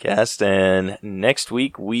podcast, and next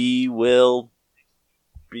week we will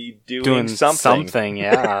be doing something. Something,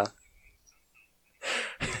 yeah.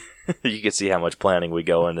 You can see how much planning we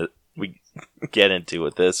get into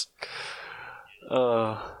with this.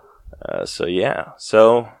 So yeah.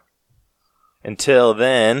 So until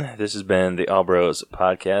then, this has been the All Bros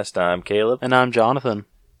podcast. I'm Caleb, And I'm Jonathan.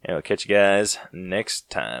 and we'll catch you guys next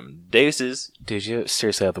time. Deuces. Dude, you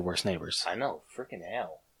seriously have the worst neighbors. I know, freaking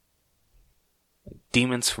hell.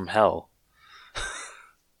 Demons from hell.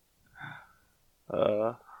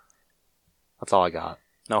 That's all I got.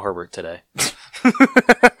 No Herbert today.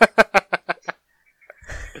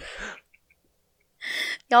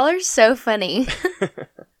 Y'all are so funny.